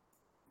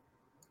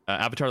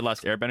 Avatar: The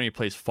Last Airbender. He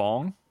plays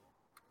Fong.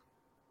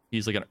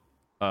 He's like an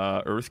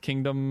Earth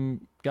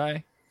Kingdom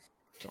guy.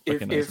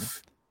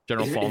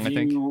 General Fong, I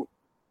think.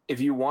 If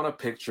you want to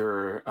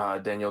picture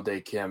Daniel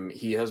Day Kim,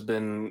 he has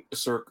been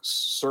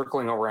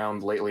circling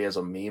around lately as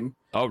a meme.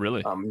 Oh,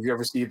 really? Have you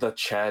ever see the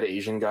Chad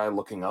Asian guy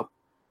looking up?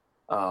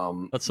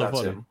 That's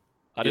funny. Him.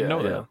 I didn't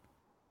know that.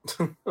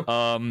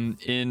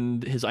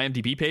 In his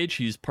IMDb page,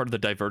 he's part of the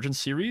Divergent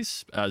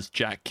series as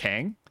Jack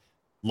Kang.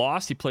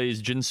 Lost, he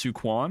plays Jin Soo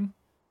Kwon.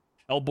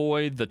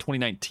 Hellboy, the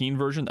 2019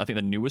 version, I think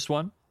the newest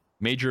one.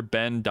 Major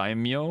Ben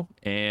Daimyo,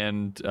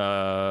 and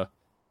for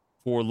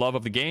Love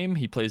of the Game,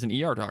 he plays an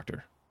ER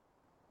doctor.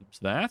 There's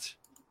that.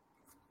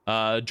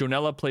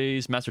 Jonella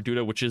plays Master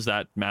Duda, which is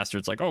that master.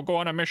 It's like, oh, go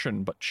on a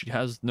mission, but she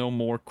has no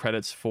more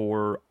credits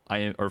for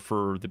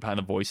the behind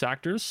the voice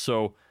actors.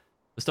 So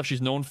the stuff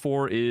she's known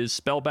for is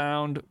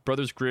Spellbound,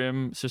 Brothers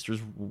Grimm,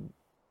 Sisters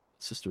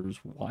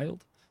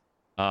Wild,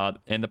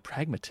 and The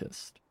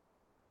Pragmatist.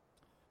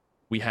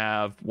 We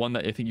have one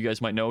that I think you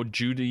guys might know,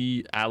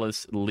 Judy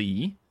Alice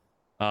Lee.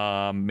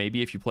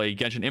 Maybe if you play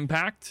Genshin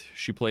Impact,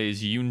 she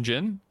plays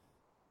Yoonjin.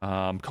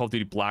 Call of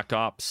Duty Black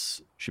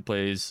Ops, she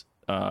plays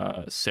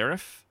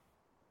Seraph.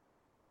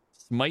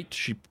 Smite,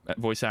 she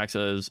voice acts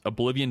as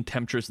Oblivion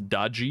Temptress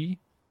Daji.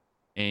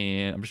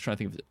 And I'm just trying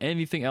to think of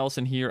anything else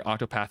in here.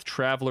 Octopath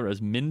Traveler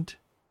as Mint.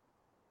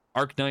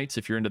 Arknights,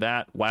 if you're into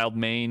that. Wild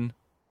Mane.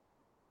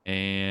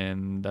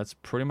 And that's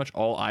pretty much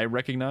all I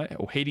recognize.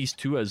 Oh, Hades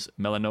 2 as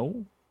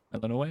Melanoe.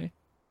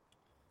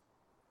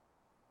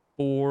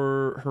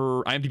 For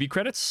her IMDb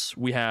credits,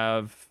 we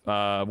have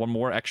one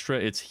more extra.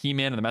 It's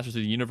He-Man and the Masters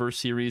of the Universe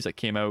series that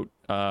came out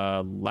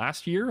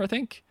last year, I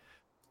think.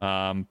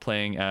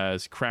 Playing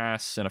as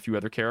Crass and a few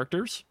other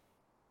characters.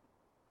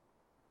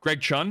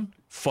 Greg Chun,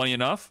 funny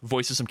enough,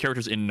 voices some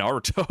characters in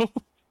Naruto.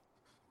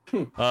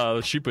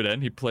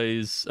 Shippuden, he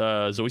plays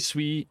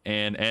Zoisui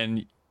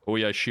and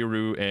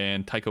Oyashiru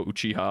and Taiko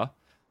Uchiha,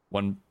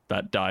 one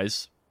that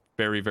dies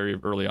very, very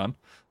early on.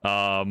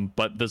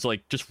 But there's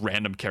like just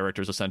random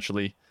characters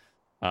essentially.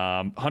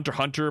 Hunter x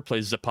Hunter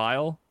plays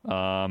Zepile.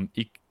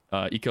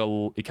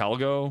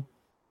 Icalgo,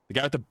 the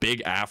guy with the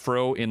big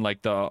afro in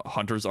like the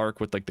Hunter's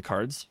arc with like the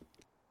cards.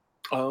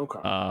 Oh,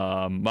 okay.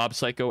 Mob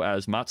Psycho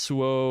as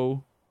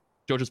Matsuo.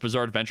 JoJo's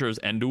Bizarre Adventure as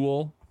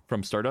Endul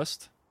from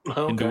Stardust.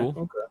 Okay.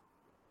 Endul.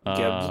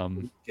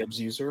 Okay. Gibbs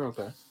user.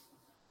 Okay.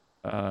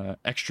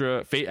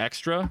 Fate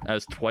Extra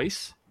as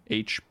Twice.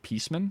 H.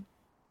 Peaceman.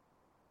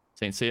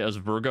 Saint Seiya as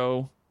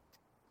Virgo.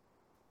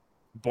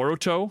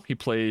 Boruto, he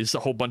plays a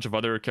whole bunch of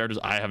other characters.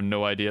 I have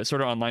no idea.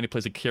 Sort of Online, he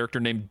plays a character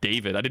named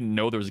David. I didn't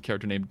know there was a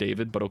character named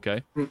David, but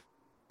okay.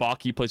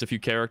 Baki plays a few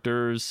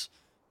characters.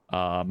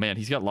 Man,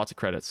 he's got lots of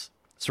credits.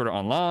 Sort of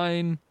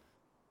Online.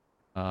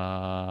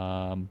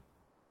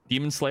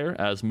 Demon Slayer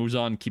as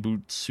Muzan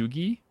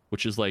Kibutsugi,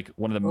 which is like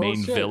one of the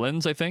main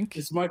villains, I think.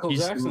 It's Michael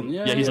Jackson.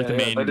 Yeah, he's like the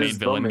main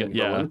villain. Main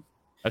villain.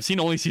 I've seen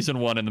only season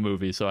 1 in the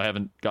movie, so I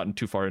haven't gotten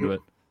too far into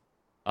it.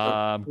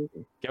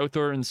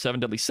 Gauthor in Seven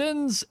Deadly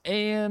Sins,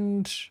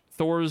 and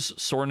Thor's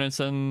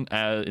Sorensen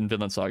in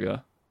Vinland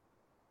Saga.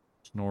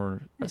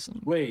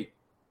 Wait,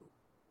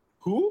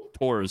 who?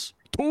 Thor's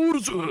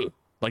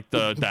like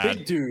the dad,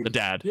 big dude. the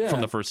dad Yeah.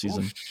 from the first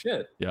season. Oh,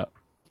 shit. Yeah.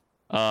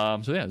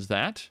 So yeah, is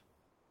that.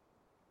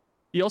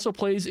 He also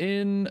plays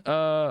in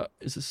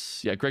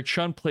Greg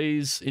Chun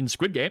plays in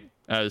Squid Game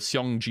as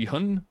Seong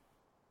Ji-hun.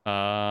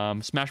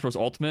 Smash Bros.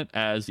 Ultimate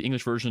as the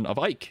English version of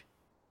Ike.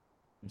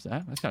 There's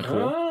that. That's kind of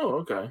cool.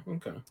 Oh, okay.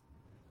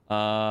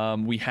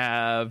 We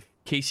have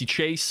Casey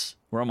Chase.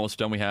 We're almost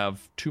done. We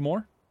have 2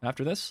 more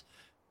after this.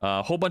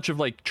 A whole bunch of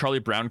like Charlie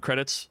Brown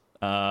credits.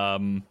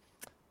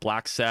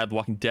 Black Sad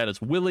Walking Dead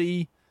as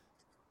Willie.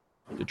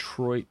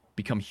 Detroit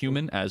Become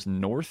Human as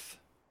North.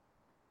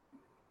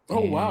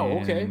 Oh, wow.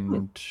 Okay.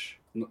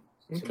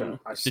 Okay.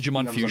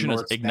 Digimon Fusion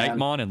as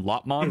Ignitemon and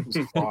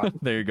Lopmon.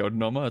 There you go,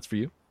 Noma. That's for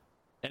you.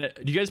 And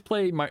do you guys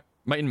play Might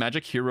and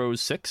Magic Heroes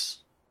 6?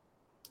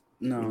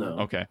 No.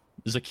 Okay.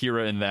 There's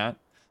Akira in that.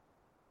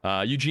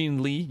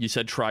 Eugene Lee, you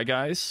said Try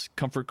Guys,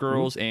 Comfort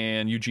Girls,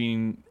 and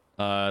Eugene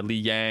Lee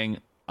Yang,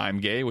 I'm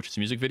Gay, which is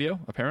a music video,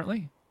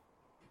 apparently.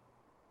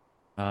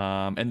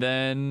 And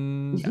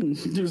then...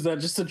 Was that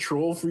just a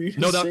troll for you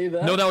to say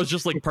that? No, that was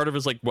just like part of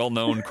his like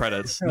well-known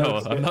credits. No,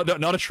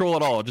 not a troll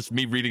at all. Just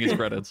me reading his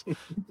credits.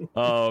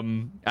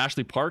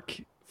 Ashley Park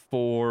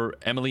for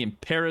Emily in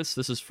Paris.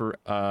 This is for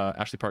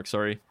Ashley Park,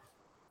 sorry.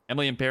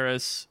 Emily in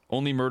Paris,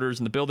 Only Murders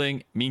in the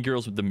Building, Mean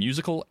Girls with the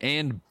Musical,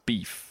 and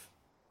Beef.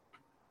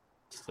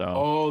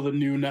 So. The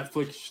new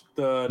Netflix.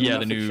 The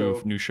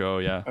new show.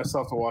 Yeah. I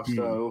still have to watch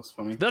that. It looks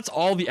funny. That's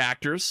all the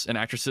actors and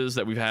actresses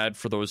that we've had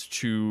for those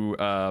 2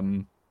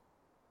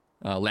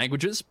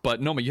 languages.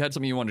 But Noma, you had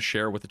something you wanted to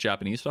share with the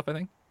Japanese stuff, I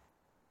think.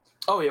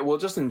 Oh yeah, well,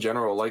 just in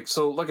general, like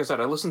I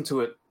said, I listened to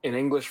it in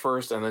English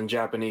first and then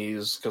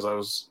Japanese because I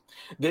was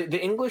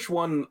the English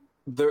one.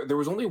 There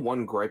was only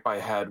one gripe I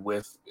had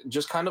with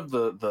just kind of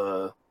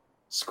the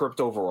script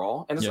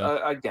overall, and it's,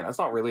 again, it's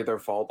not really their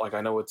fault. Like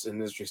I know it's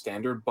industry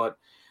standard, but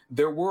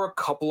there were a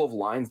couple of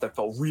lines that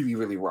felt really,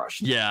 really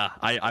rushed. Yeah,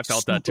 I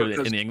felt that too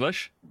in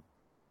English.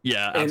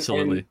 Yeah,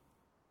 absolutely.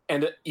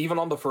 And even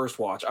on the first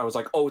watch, I was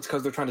like, oh, it's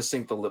because they're trying to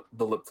sync the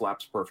lip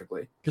flaps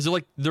perfectly.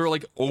 Because they're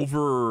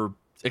over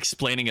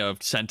explaining a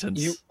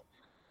sentence.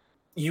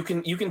 You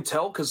can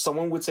tell because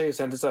someone would say a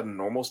sentence at a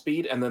normal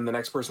speed, and then the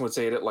next person would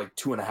say it at like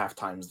 2.5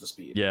 times the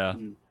speed. Yeah,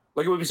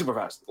 like it would be super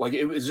fast. Like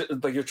it was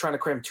just, like you're trying to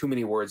cram too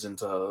many words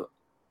into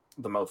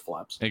the mouth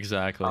flaps.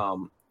 Exactly.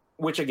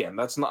 Which again,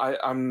 that's not.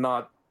 I'm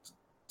not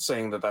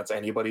saying that that's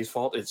anybody's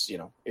fault. It's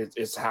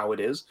it's how it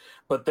is.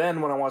 But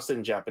then when I watched it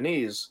in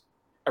Japanese,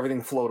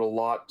 everything flowed a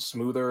lot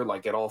smoother.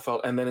 Like it all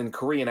felt, and then in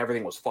Korean,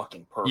 everything was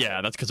fucking perfect.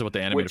 Yeah, that's because of what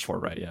they animated for,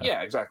 right? Yeah.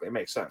 Yeah, exactly. It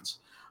makes sense.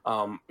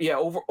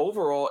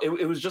 Overall,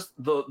 it was just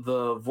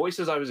the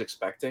voices I was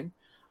expecting.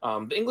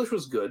 The English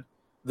was good.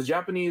 The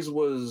Japanese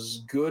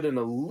was good and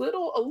a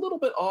little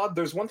bit odd.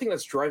 There's one thing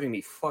that's driving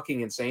me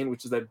fucking insane,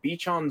 which is that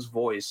Bichan's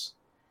voice.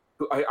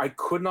 I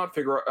could not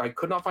figure out. I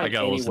could not find. I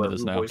gotta listen to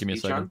this now. Give me a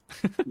Bichan.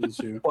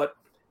 second. But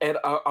Ed,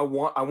 I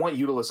want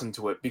you to listen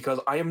to it because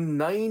I am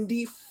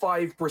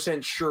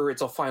 95% sure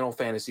it's a Final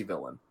Fantasy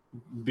villain.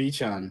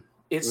 Bichan.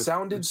 It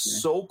sounded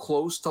so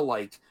close to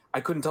like I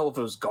couldn't tell if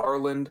it was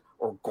Garland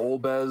or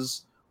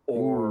Golbez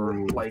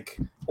or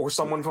or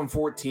someone from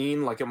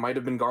 14. Like it might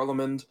have been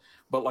Garlemald,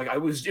 but like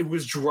it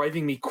was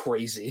driving me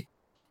crazy.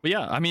 But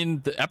yeah, I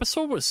mean, the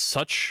episode was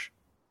such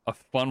a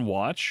fun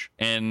watch,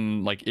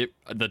 and like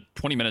the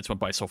 20 minutes went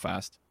by so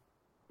fast.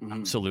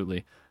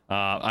 Absolutely.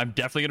 I'm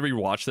definitely gonna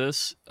rewatch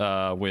this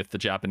with the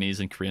Japanese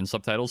and Korean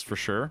subtitles for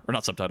sure, or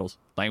not subtitles,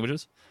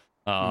 languages.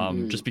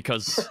 Just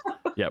because,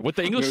 yeah, with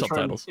the English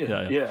subtitles.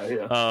 Yeah.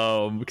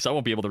 Because I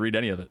won't be able to read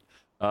any of it.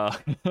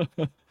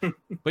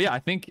 But yeah, I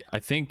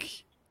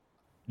think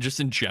just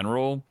in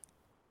general,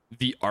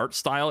 the art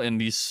style in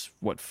these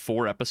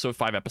 5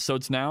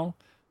 episodes now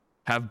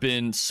have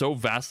been so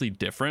vastly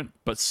different,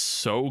 but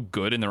so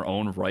good in their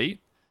own right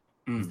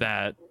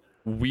that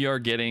we are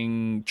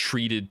getting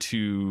treated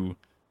to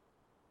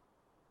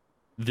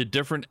the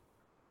different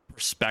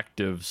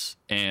perspectives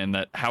and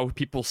that how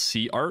people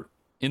see art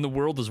in the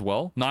world as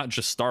well, not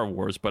just Star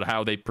Wars, but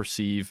how they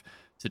perceive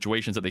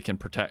situations that they can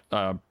portray,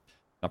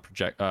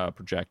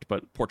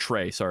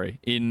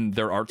 in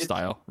their art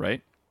style,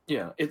 right?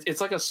 Yeah,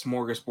 it's like a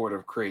smorgasbord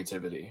of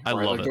creativity. I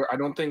love it. I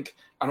don't think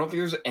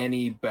there's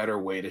any better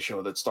way to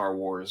show that Star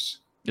Wars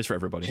is for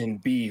everybody. Can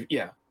be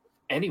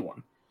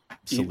anyone.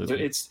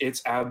 Absolutely,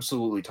 it's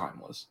absolutely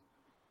timeless.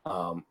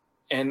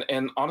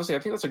 And honestly, I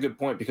think that's a good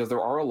point because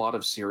there are a lot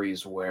of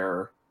series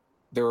where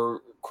they're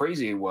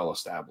crazy well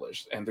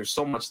established and there's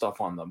so much stuff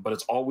on them, but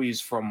it's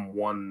always from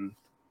one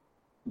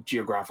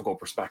geographical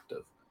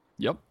perspective.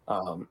 Yep.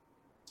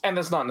 And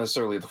that's not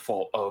necessarily the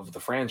fault of the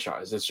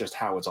franchise. It's just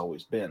how it's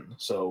always been.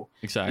 So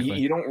exactly,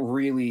 you don't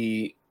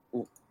really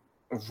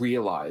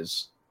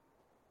realize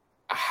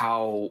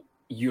how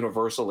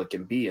universal it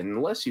can be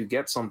unless you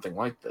get something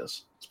like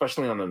this,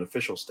 especially on an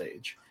official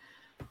stage.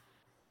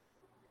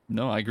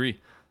 No, I agree.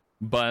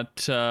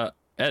 But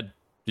Ed,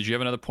 did you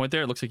have another point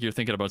there? It looks like you're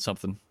thinking about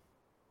something.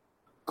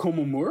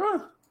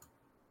 Komamura?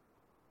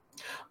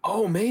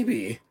 Oh,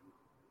 maybe.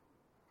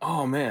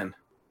 Oh, man.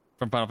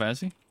 From Final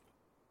Fantasy?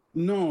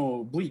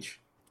 No,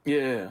 Bleach.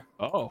 Yeah.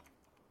 Oh.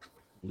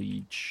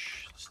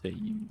 Bleach.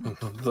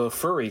 The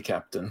furry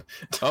captain.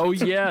 Oh,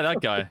 yeah,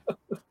 that guy.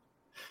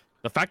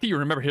 The fact that you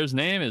remember his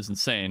name is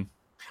insane.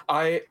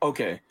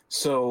 Okay,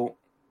 so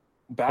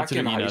back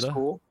in high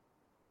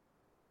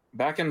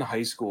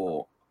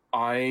school,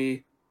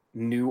 I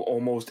knew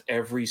almost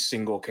every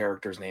single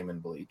character's name in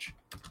Bleach.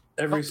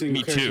 Every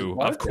single Me too,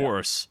 of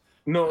course.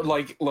 No,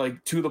 like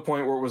to the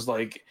point where it was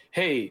like,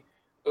 hey,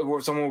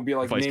 where someone would be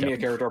like, name me a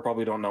character I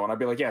probably don't know, and I'd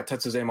be like, yeah,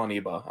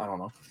 Tetsuzeme Iba. I don't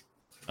know.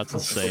 That's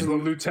insane. The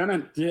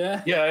lieutenant,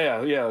 yeah.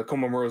 Yeah.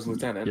 Komamura's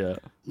lieutenant. Yeah.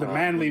 The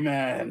manly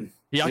man.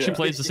 He actually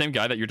plays the same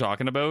guy that you're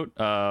talking about.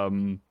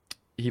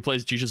 He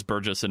plays Jesus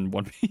Burgess in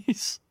One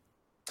Piece.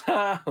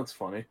 That's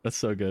funny. That's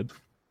so good.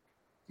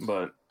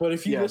 But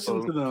if you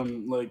listen to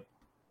them, like,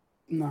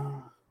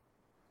 nah.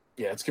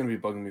 Yeah, it's gonna be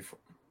bugging me.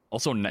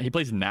 Also, he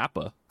plays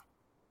Nappa.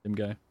 Same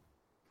guy.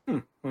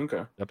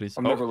 Okay. Japanese.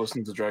 I'm never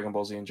listening to Dragon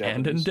Ball Z in Japanese.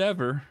 And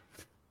Endeavor.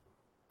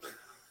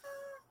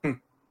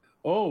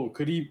 Oh,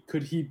 could he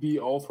be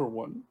All for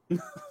One?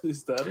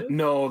 Is that it?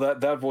 No,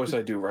 that voice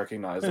I do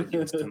recognize like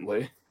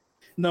instantly.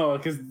 No,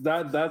 because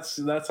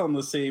that's on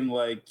the same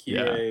like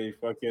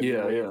fucking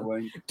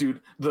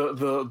Dude,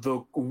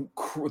 the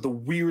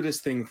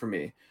weirdest thing for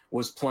me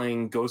was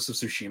playing Ghost of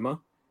Tsushima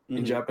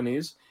in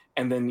Japanese,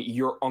 and then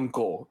your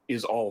uncle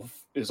is all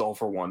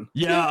for one.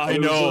 Yeah, I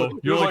know.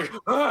 You're like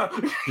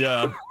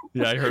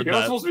yeah, I heard You're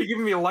that. not supposed to be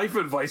giving me life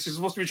advice. You're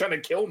supposed to be trying to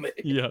kill me.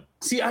 Yeah.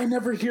 See, I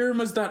never hear him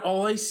as that.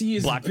 All I see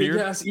is Blackbeard?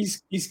 big ass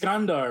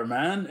Iskandar,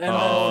 man. And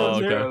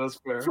That's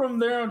fair. From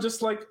there, I'm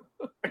just like,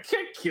 I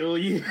can't kill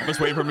you. I was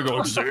waiting for him to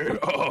go.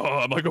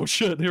 I'm like, oh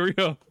shit, here we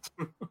go.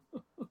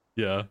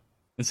 Yeah.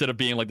 Instead of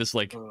being like this,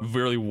 like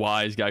really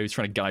wise guy who's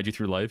trying to guide you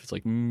through life, it's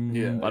like,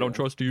 I don't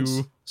trust you.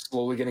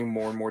 Slowly getting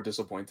more and more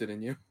disappointed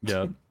in you.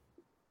 Yeah.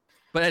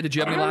 But Ed, did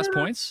you have any last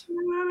points?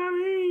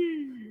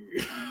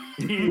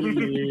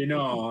 No,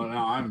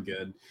 I'm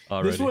good.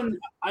 Alrighty. This one,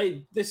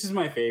 this is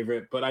my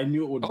favorite, but I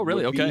knew it would. Oh,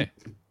 really? Would be. Okay.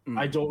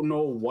 I don't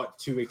know what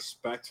to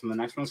expect from the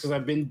next ones because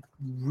I've been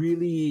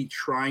really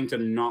trying to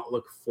not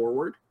look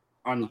forward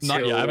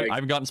until. I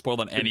haven't gotten spoiled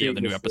on any of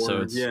the new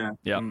episodes. Yeah.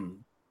 Yeah.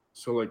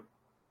 So like,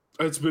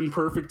 it's been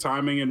perfect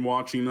timing in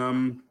watching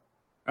them.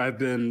 I've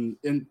been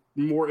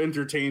more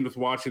entertained with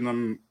watching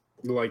them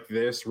like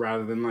this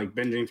rather than like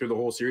binging through the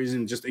whole series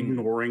and just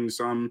ignoring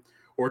some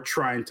or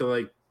trying to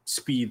like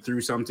speed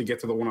through some to get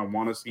to the one I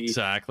want to see.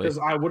 Exactly. Because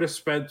I would have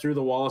sped through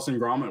the Wallace and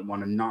Gromit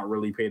one and not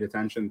really paid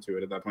attention to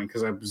it at that point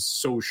because I was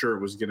so sure it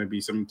was going to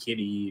be some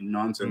kiddie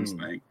nonsense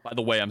thing. By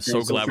the way, I'm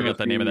so glad we got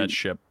the name of that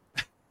ship.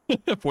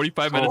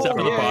 45 minutes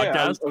after the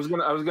podcast.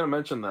 I was gonna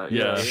mention that.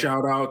 Yeah.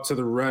 Shout out to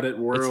the Reddit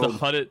world.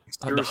 It's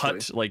the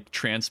Hut like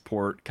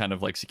transport kind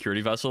of like security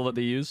vessel that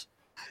they use.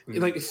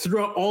 Like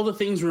throughout all the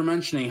things we're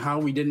mentioning, how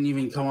we didn't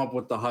even come up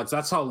with the huts.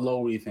 That's how low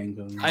we think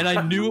of them. And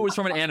I knew it was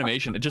from an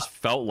animation. It just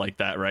felt like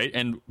that, right?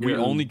 And we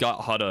only got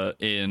Hutta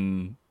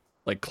in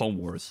like Clone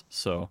Wars,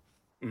 so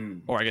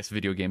or I guess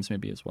video games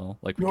maybe as well.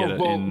 Like we get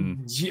it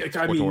in. Yeah,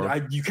 I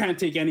mean, you can't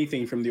take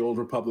anything from the Old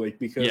Republic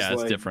because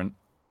it's different.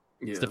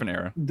 It's different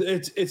era.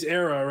 It's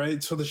era,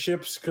 right? So the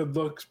ships could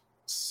look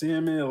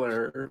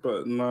similar,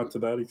 but not to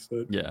that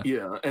extent. Yeah.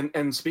 Yeah,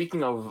 and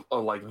speaking of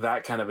like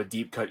that kind of a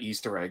deep cut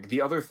Easter egg,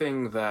 the other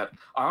thing that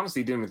I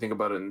honestly didn't even think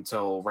about it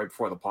until right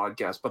before the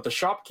podcast, but the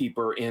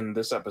shopkeeper in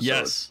this episode,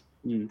 Yes.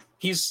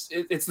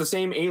 it's the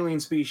same alien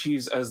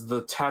species as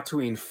the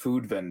Tatooine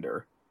food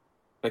vendor.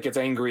 Like gets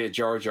angry at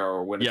Jar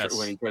Jar when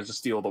when he tries to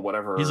steal the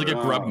whatever. He's like a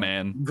grub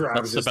man.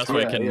 That's the best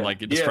way I can like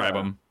describe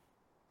him.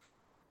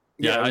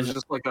 Yeah, it was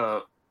just like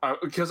a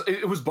because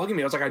it was bugging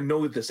me. I was like, I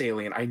know this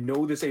alien.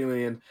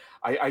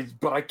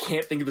 But I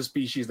can't think of the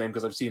species name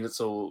because I've seen it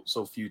so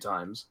few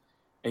times.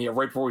 And yeah,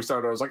 right before we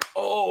started, I was like,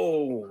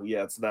 oh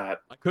yeah, it's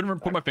that. I couldn't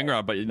put my finger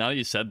on it, but now that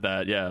you said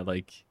that, yeah,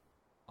 like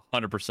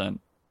 100%.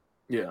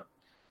 Yeah,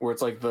 where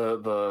it's like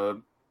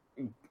the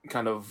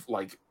kind of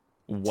like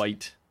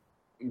white,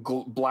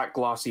 black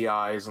glossy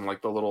eyes and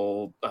like the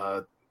little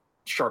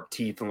sharp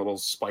teeth and little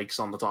spikes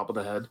on the top of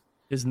the head.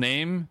 His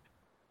name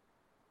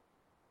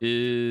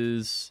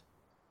is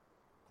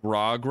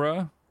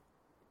Gragra,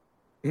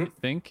 I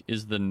think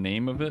is the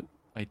name of it.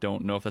 I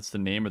don't know if that's the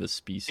name or the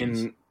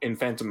species. In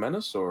Phantom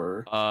Menace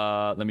or?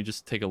 Let me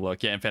just take a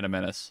look. Yeah, in Phantom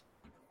Menace.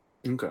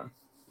 Okay.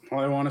 All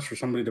I want is for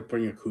somebody to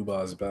bring a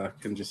Kubas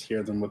back and just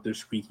hear them with their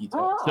squeaky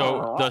tops.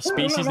 So the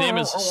species name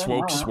is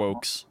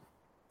Swokes.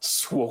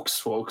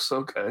 Swokes,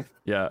 okay.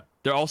 Yeah.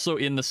 They're also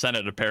in the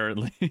Senate,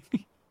 apparently.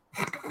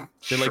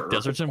 They're like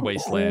deserts and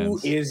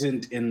wastelands. Who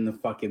isn't in the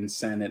fucking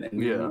Senate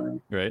anymore?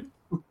 Yeah. Right?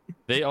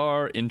 They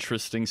are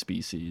interesting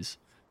species.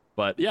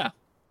 But yeah.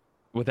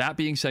 With that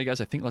being said, guys,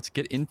 I think let's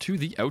get into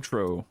the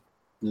outro.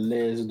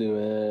 Let's do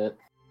it.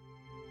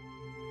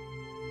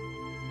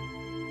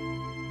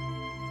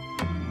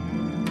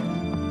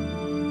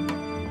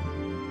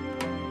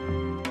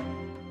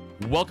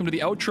 Welcome to the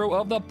outro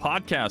of the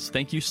podcast.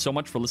 Thank you so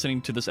much for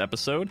listening to this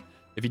episode.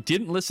 If you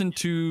didn't listen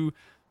to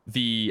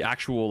the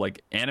actual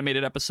like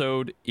animated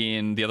episode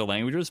in the other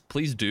languages,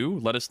 please do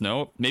let us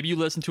know. Maybe you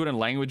listen to it in a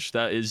language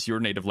that is your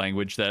native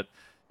language that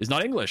is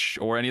not English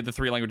or any of the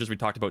three languages we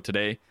talked about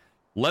today.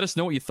 Let us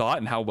know what you thought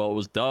and how well it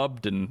was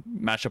dubbed and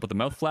matched up with the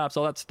mouth flaps,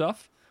 all that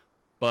stuff.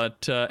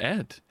 But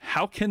Ed,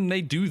 how can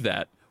they do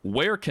that?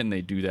 Where can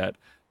they do that?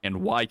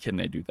 And why can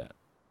they do that?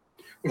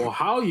 Well,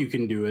 how you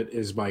can do it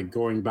is by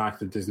going back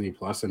to Disney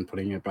Plus and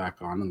putting it back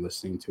on and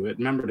listening to it.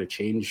 Remember to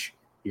change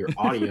your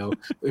audio.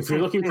 If you're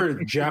looking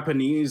for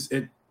Japanese,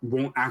 it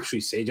won't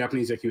actually say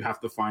Japanese. Like you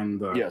have to find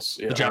the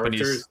the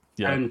Japanese.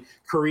 Yeah. And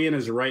Korean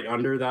is right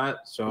under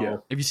that.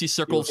 So if you see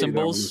circle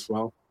symbols,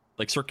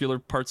 like circular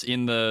parts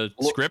in the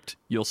script,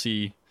 you'll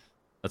see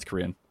that's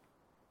Korean.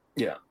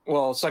 Yeah.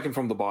 Well, second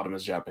from the bottom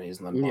is Japanese,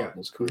 and then bottom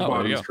is Korean.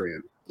 Bottom is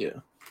Korean. Yeah.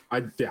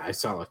 I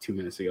saw like 2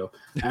 minutes ago.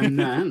 And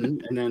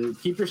then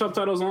keep your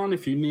subtitles on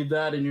if you need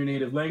that in your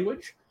native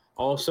language.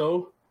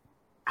 Also,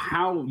 that's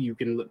how you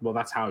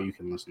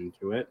can listen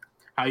to it.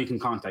 How you can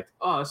contact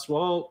us.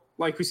 Well,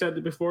 like we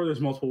said before,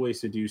 there's multiple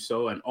ways to do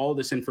so, and all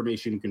this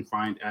information you can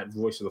find at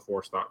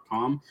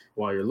voiceoftheforce.com.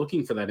 While you're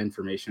looking for that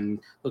information,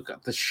 look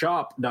up the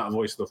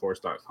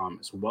shop.voiceoftheforce.com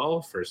as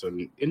well for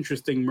some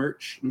interesting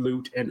merch,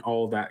 loot, and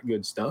all that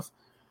good stuff.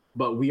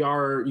 But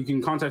you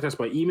can contact us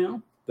by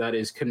email. That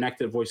is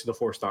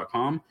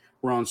connect@voiceoftheforce.com.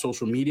 We're on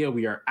social media.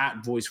 We are at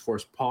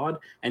VoiceForcePod.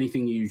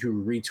 Anything you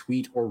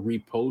retweet or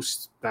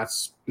repost,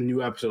 that's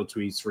new episode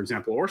tweets, for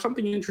example, or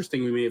something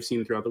interesting we may have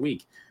seen throughout the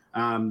week.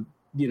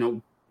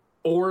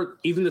 Or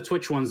even the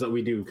Twitch ones that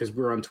we do, because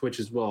we're on Twitch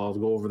as well. I'll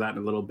go over that in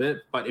a little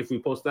bit. But if we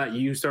post that,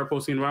 you start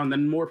posting it around,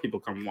 then more people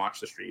come and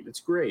watch the stream.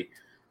 It's great.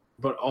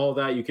 But all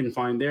that you can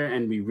find there,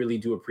 and we really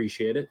do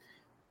appreciate it.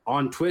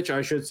 On Twitch,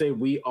 I should say,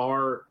 we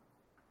are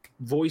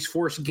Voice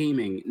Force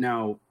Gaming.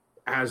 Now,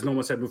 as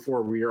Noma said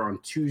before, we are on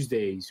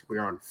Tuesdays. We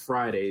are on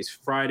Fridays.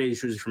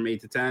 Fridays usually from 8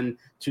 to 10.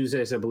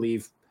 Tuesdays, I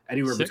believe,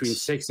 anywhere between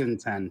 6 and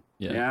 10.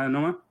 Yeah,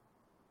 Noma?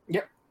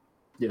 Yep.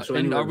 Yeah, so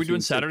and are we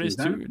doing Saturdays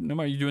too?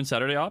 Noma, are you doing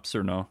Saturday ops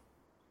or no?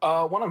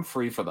 When I'm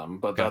free for them,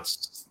 but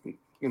that's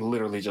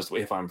literally just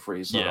if I'm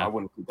free. So I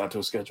wouldn't put that to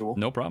a schedule.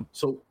 No problem.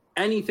 So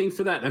anything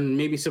for that, and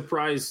maybe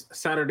surprise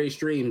Saturday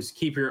streams.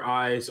 Keep your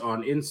eyes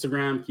on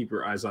Instagram. Keep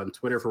your eyes on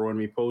Twitter for when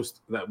we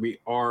post that we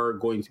are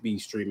going to be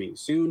streaming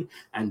soon,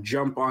 and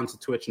jump onto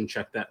Twitch and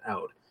check that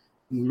out.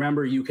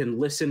 Remember, you can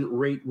listen,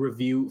 rate,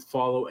 review,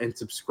 follow, and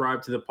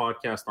subscribe to the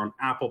podcast on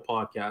Apple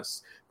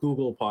Podcasts,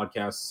 Google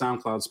Podcasts,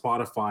 SoundCloud,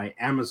 Spotify,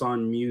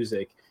 Amazon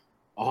Music,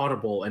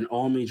 Audible, and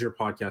all major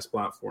podcast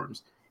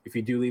platforms. If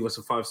you do leave us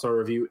a 5-star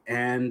review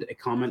and a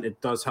comment, it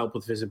does help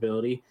with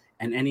visibility.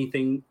 And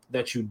anything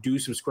that you do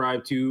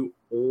subscribe to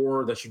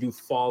or that you do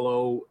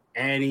follow,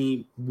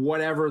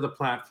 whatever the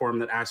platform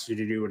that asks you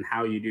to do and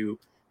how you do,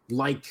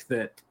 like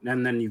that,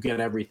 and then you get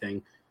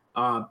everything.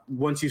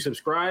 Once you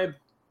subscribe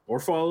or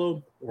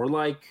follow or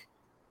like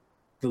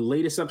the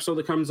latest episode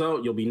that comes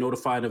out, you'll be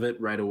notified of it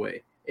right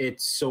away.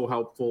 It's so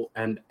helpful,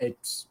 and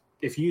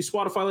if you use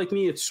Spotify like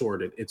me, it's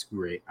sorted. It's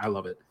great. I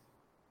love it.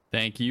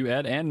 Thank you,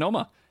 Ed and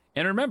Noma.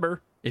 And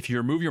remember, if you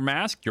remove your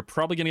mask, you're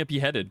probably going to get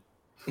beheaded.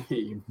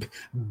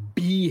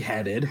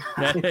 Beheaded.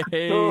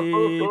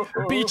 Hey,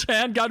 Beach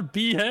Hand got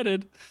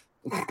beheaded.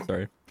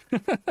 Sorry.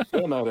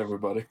 Good night,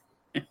 everybody.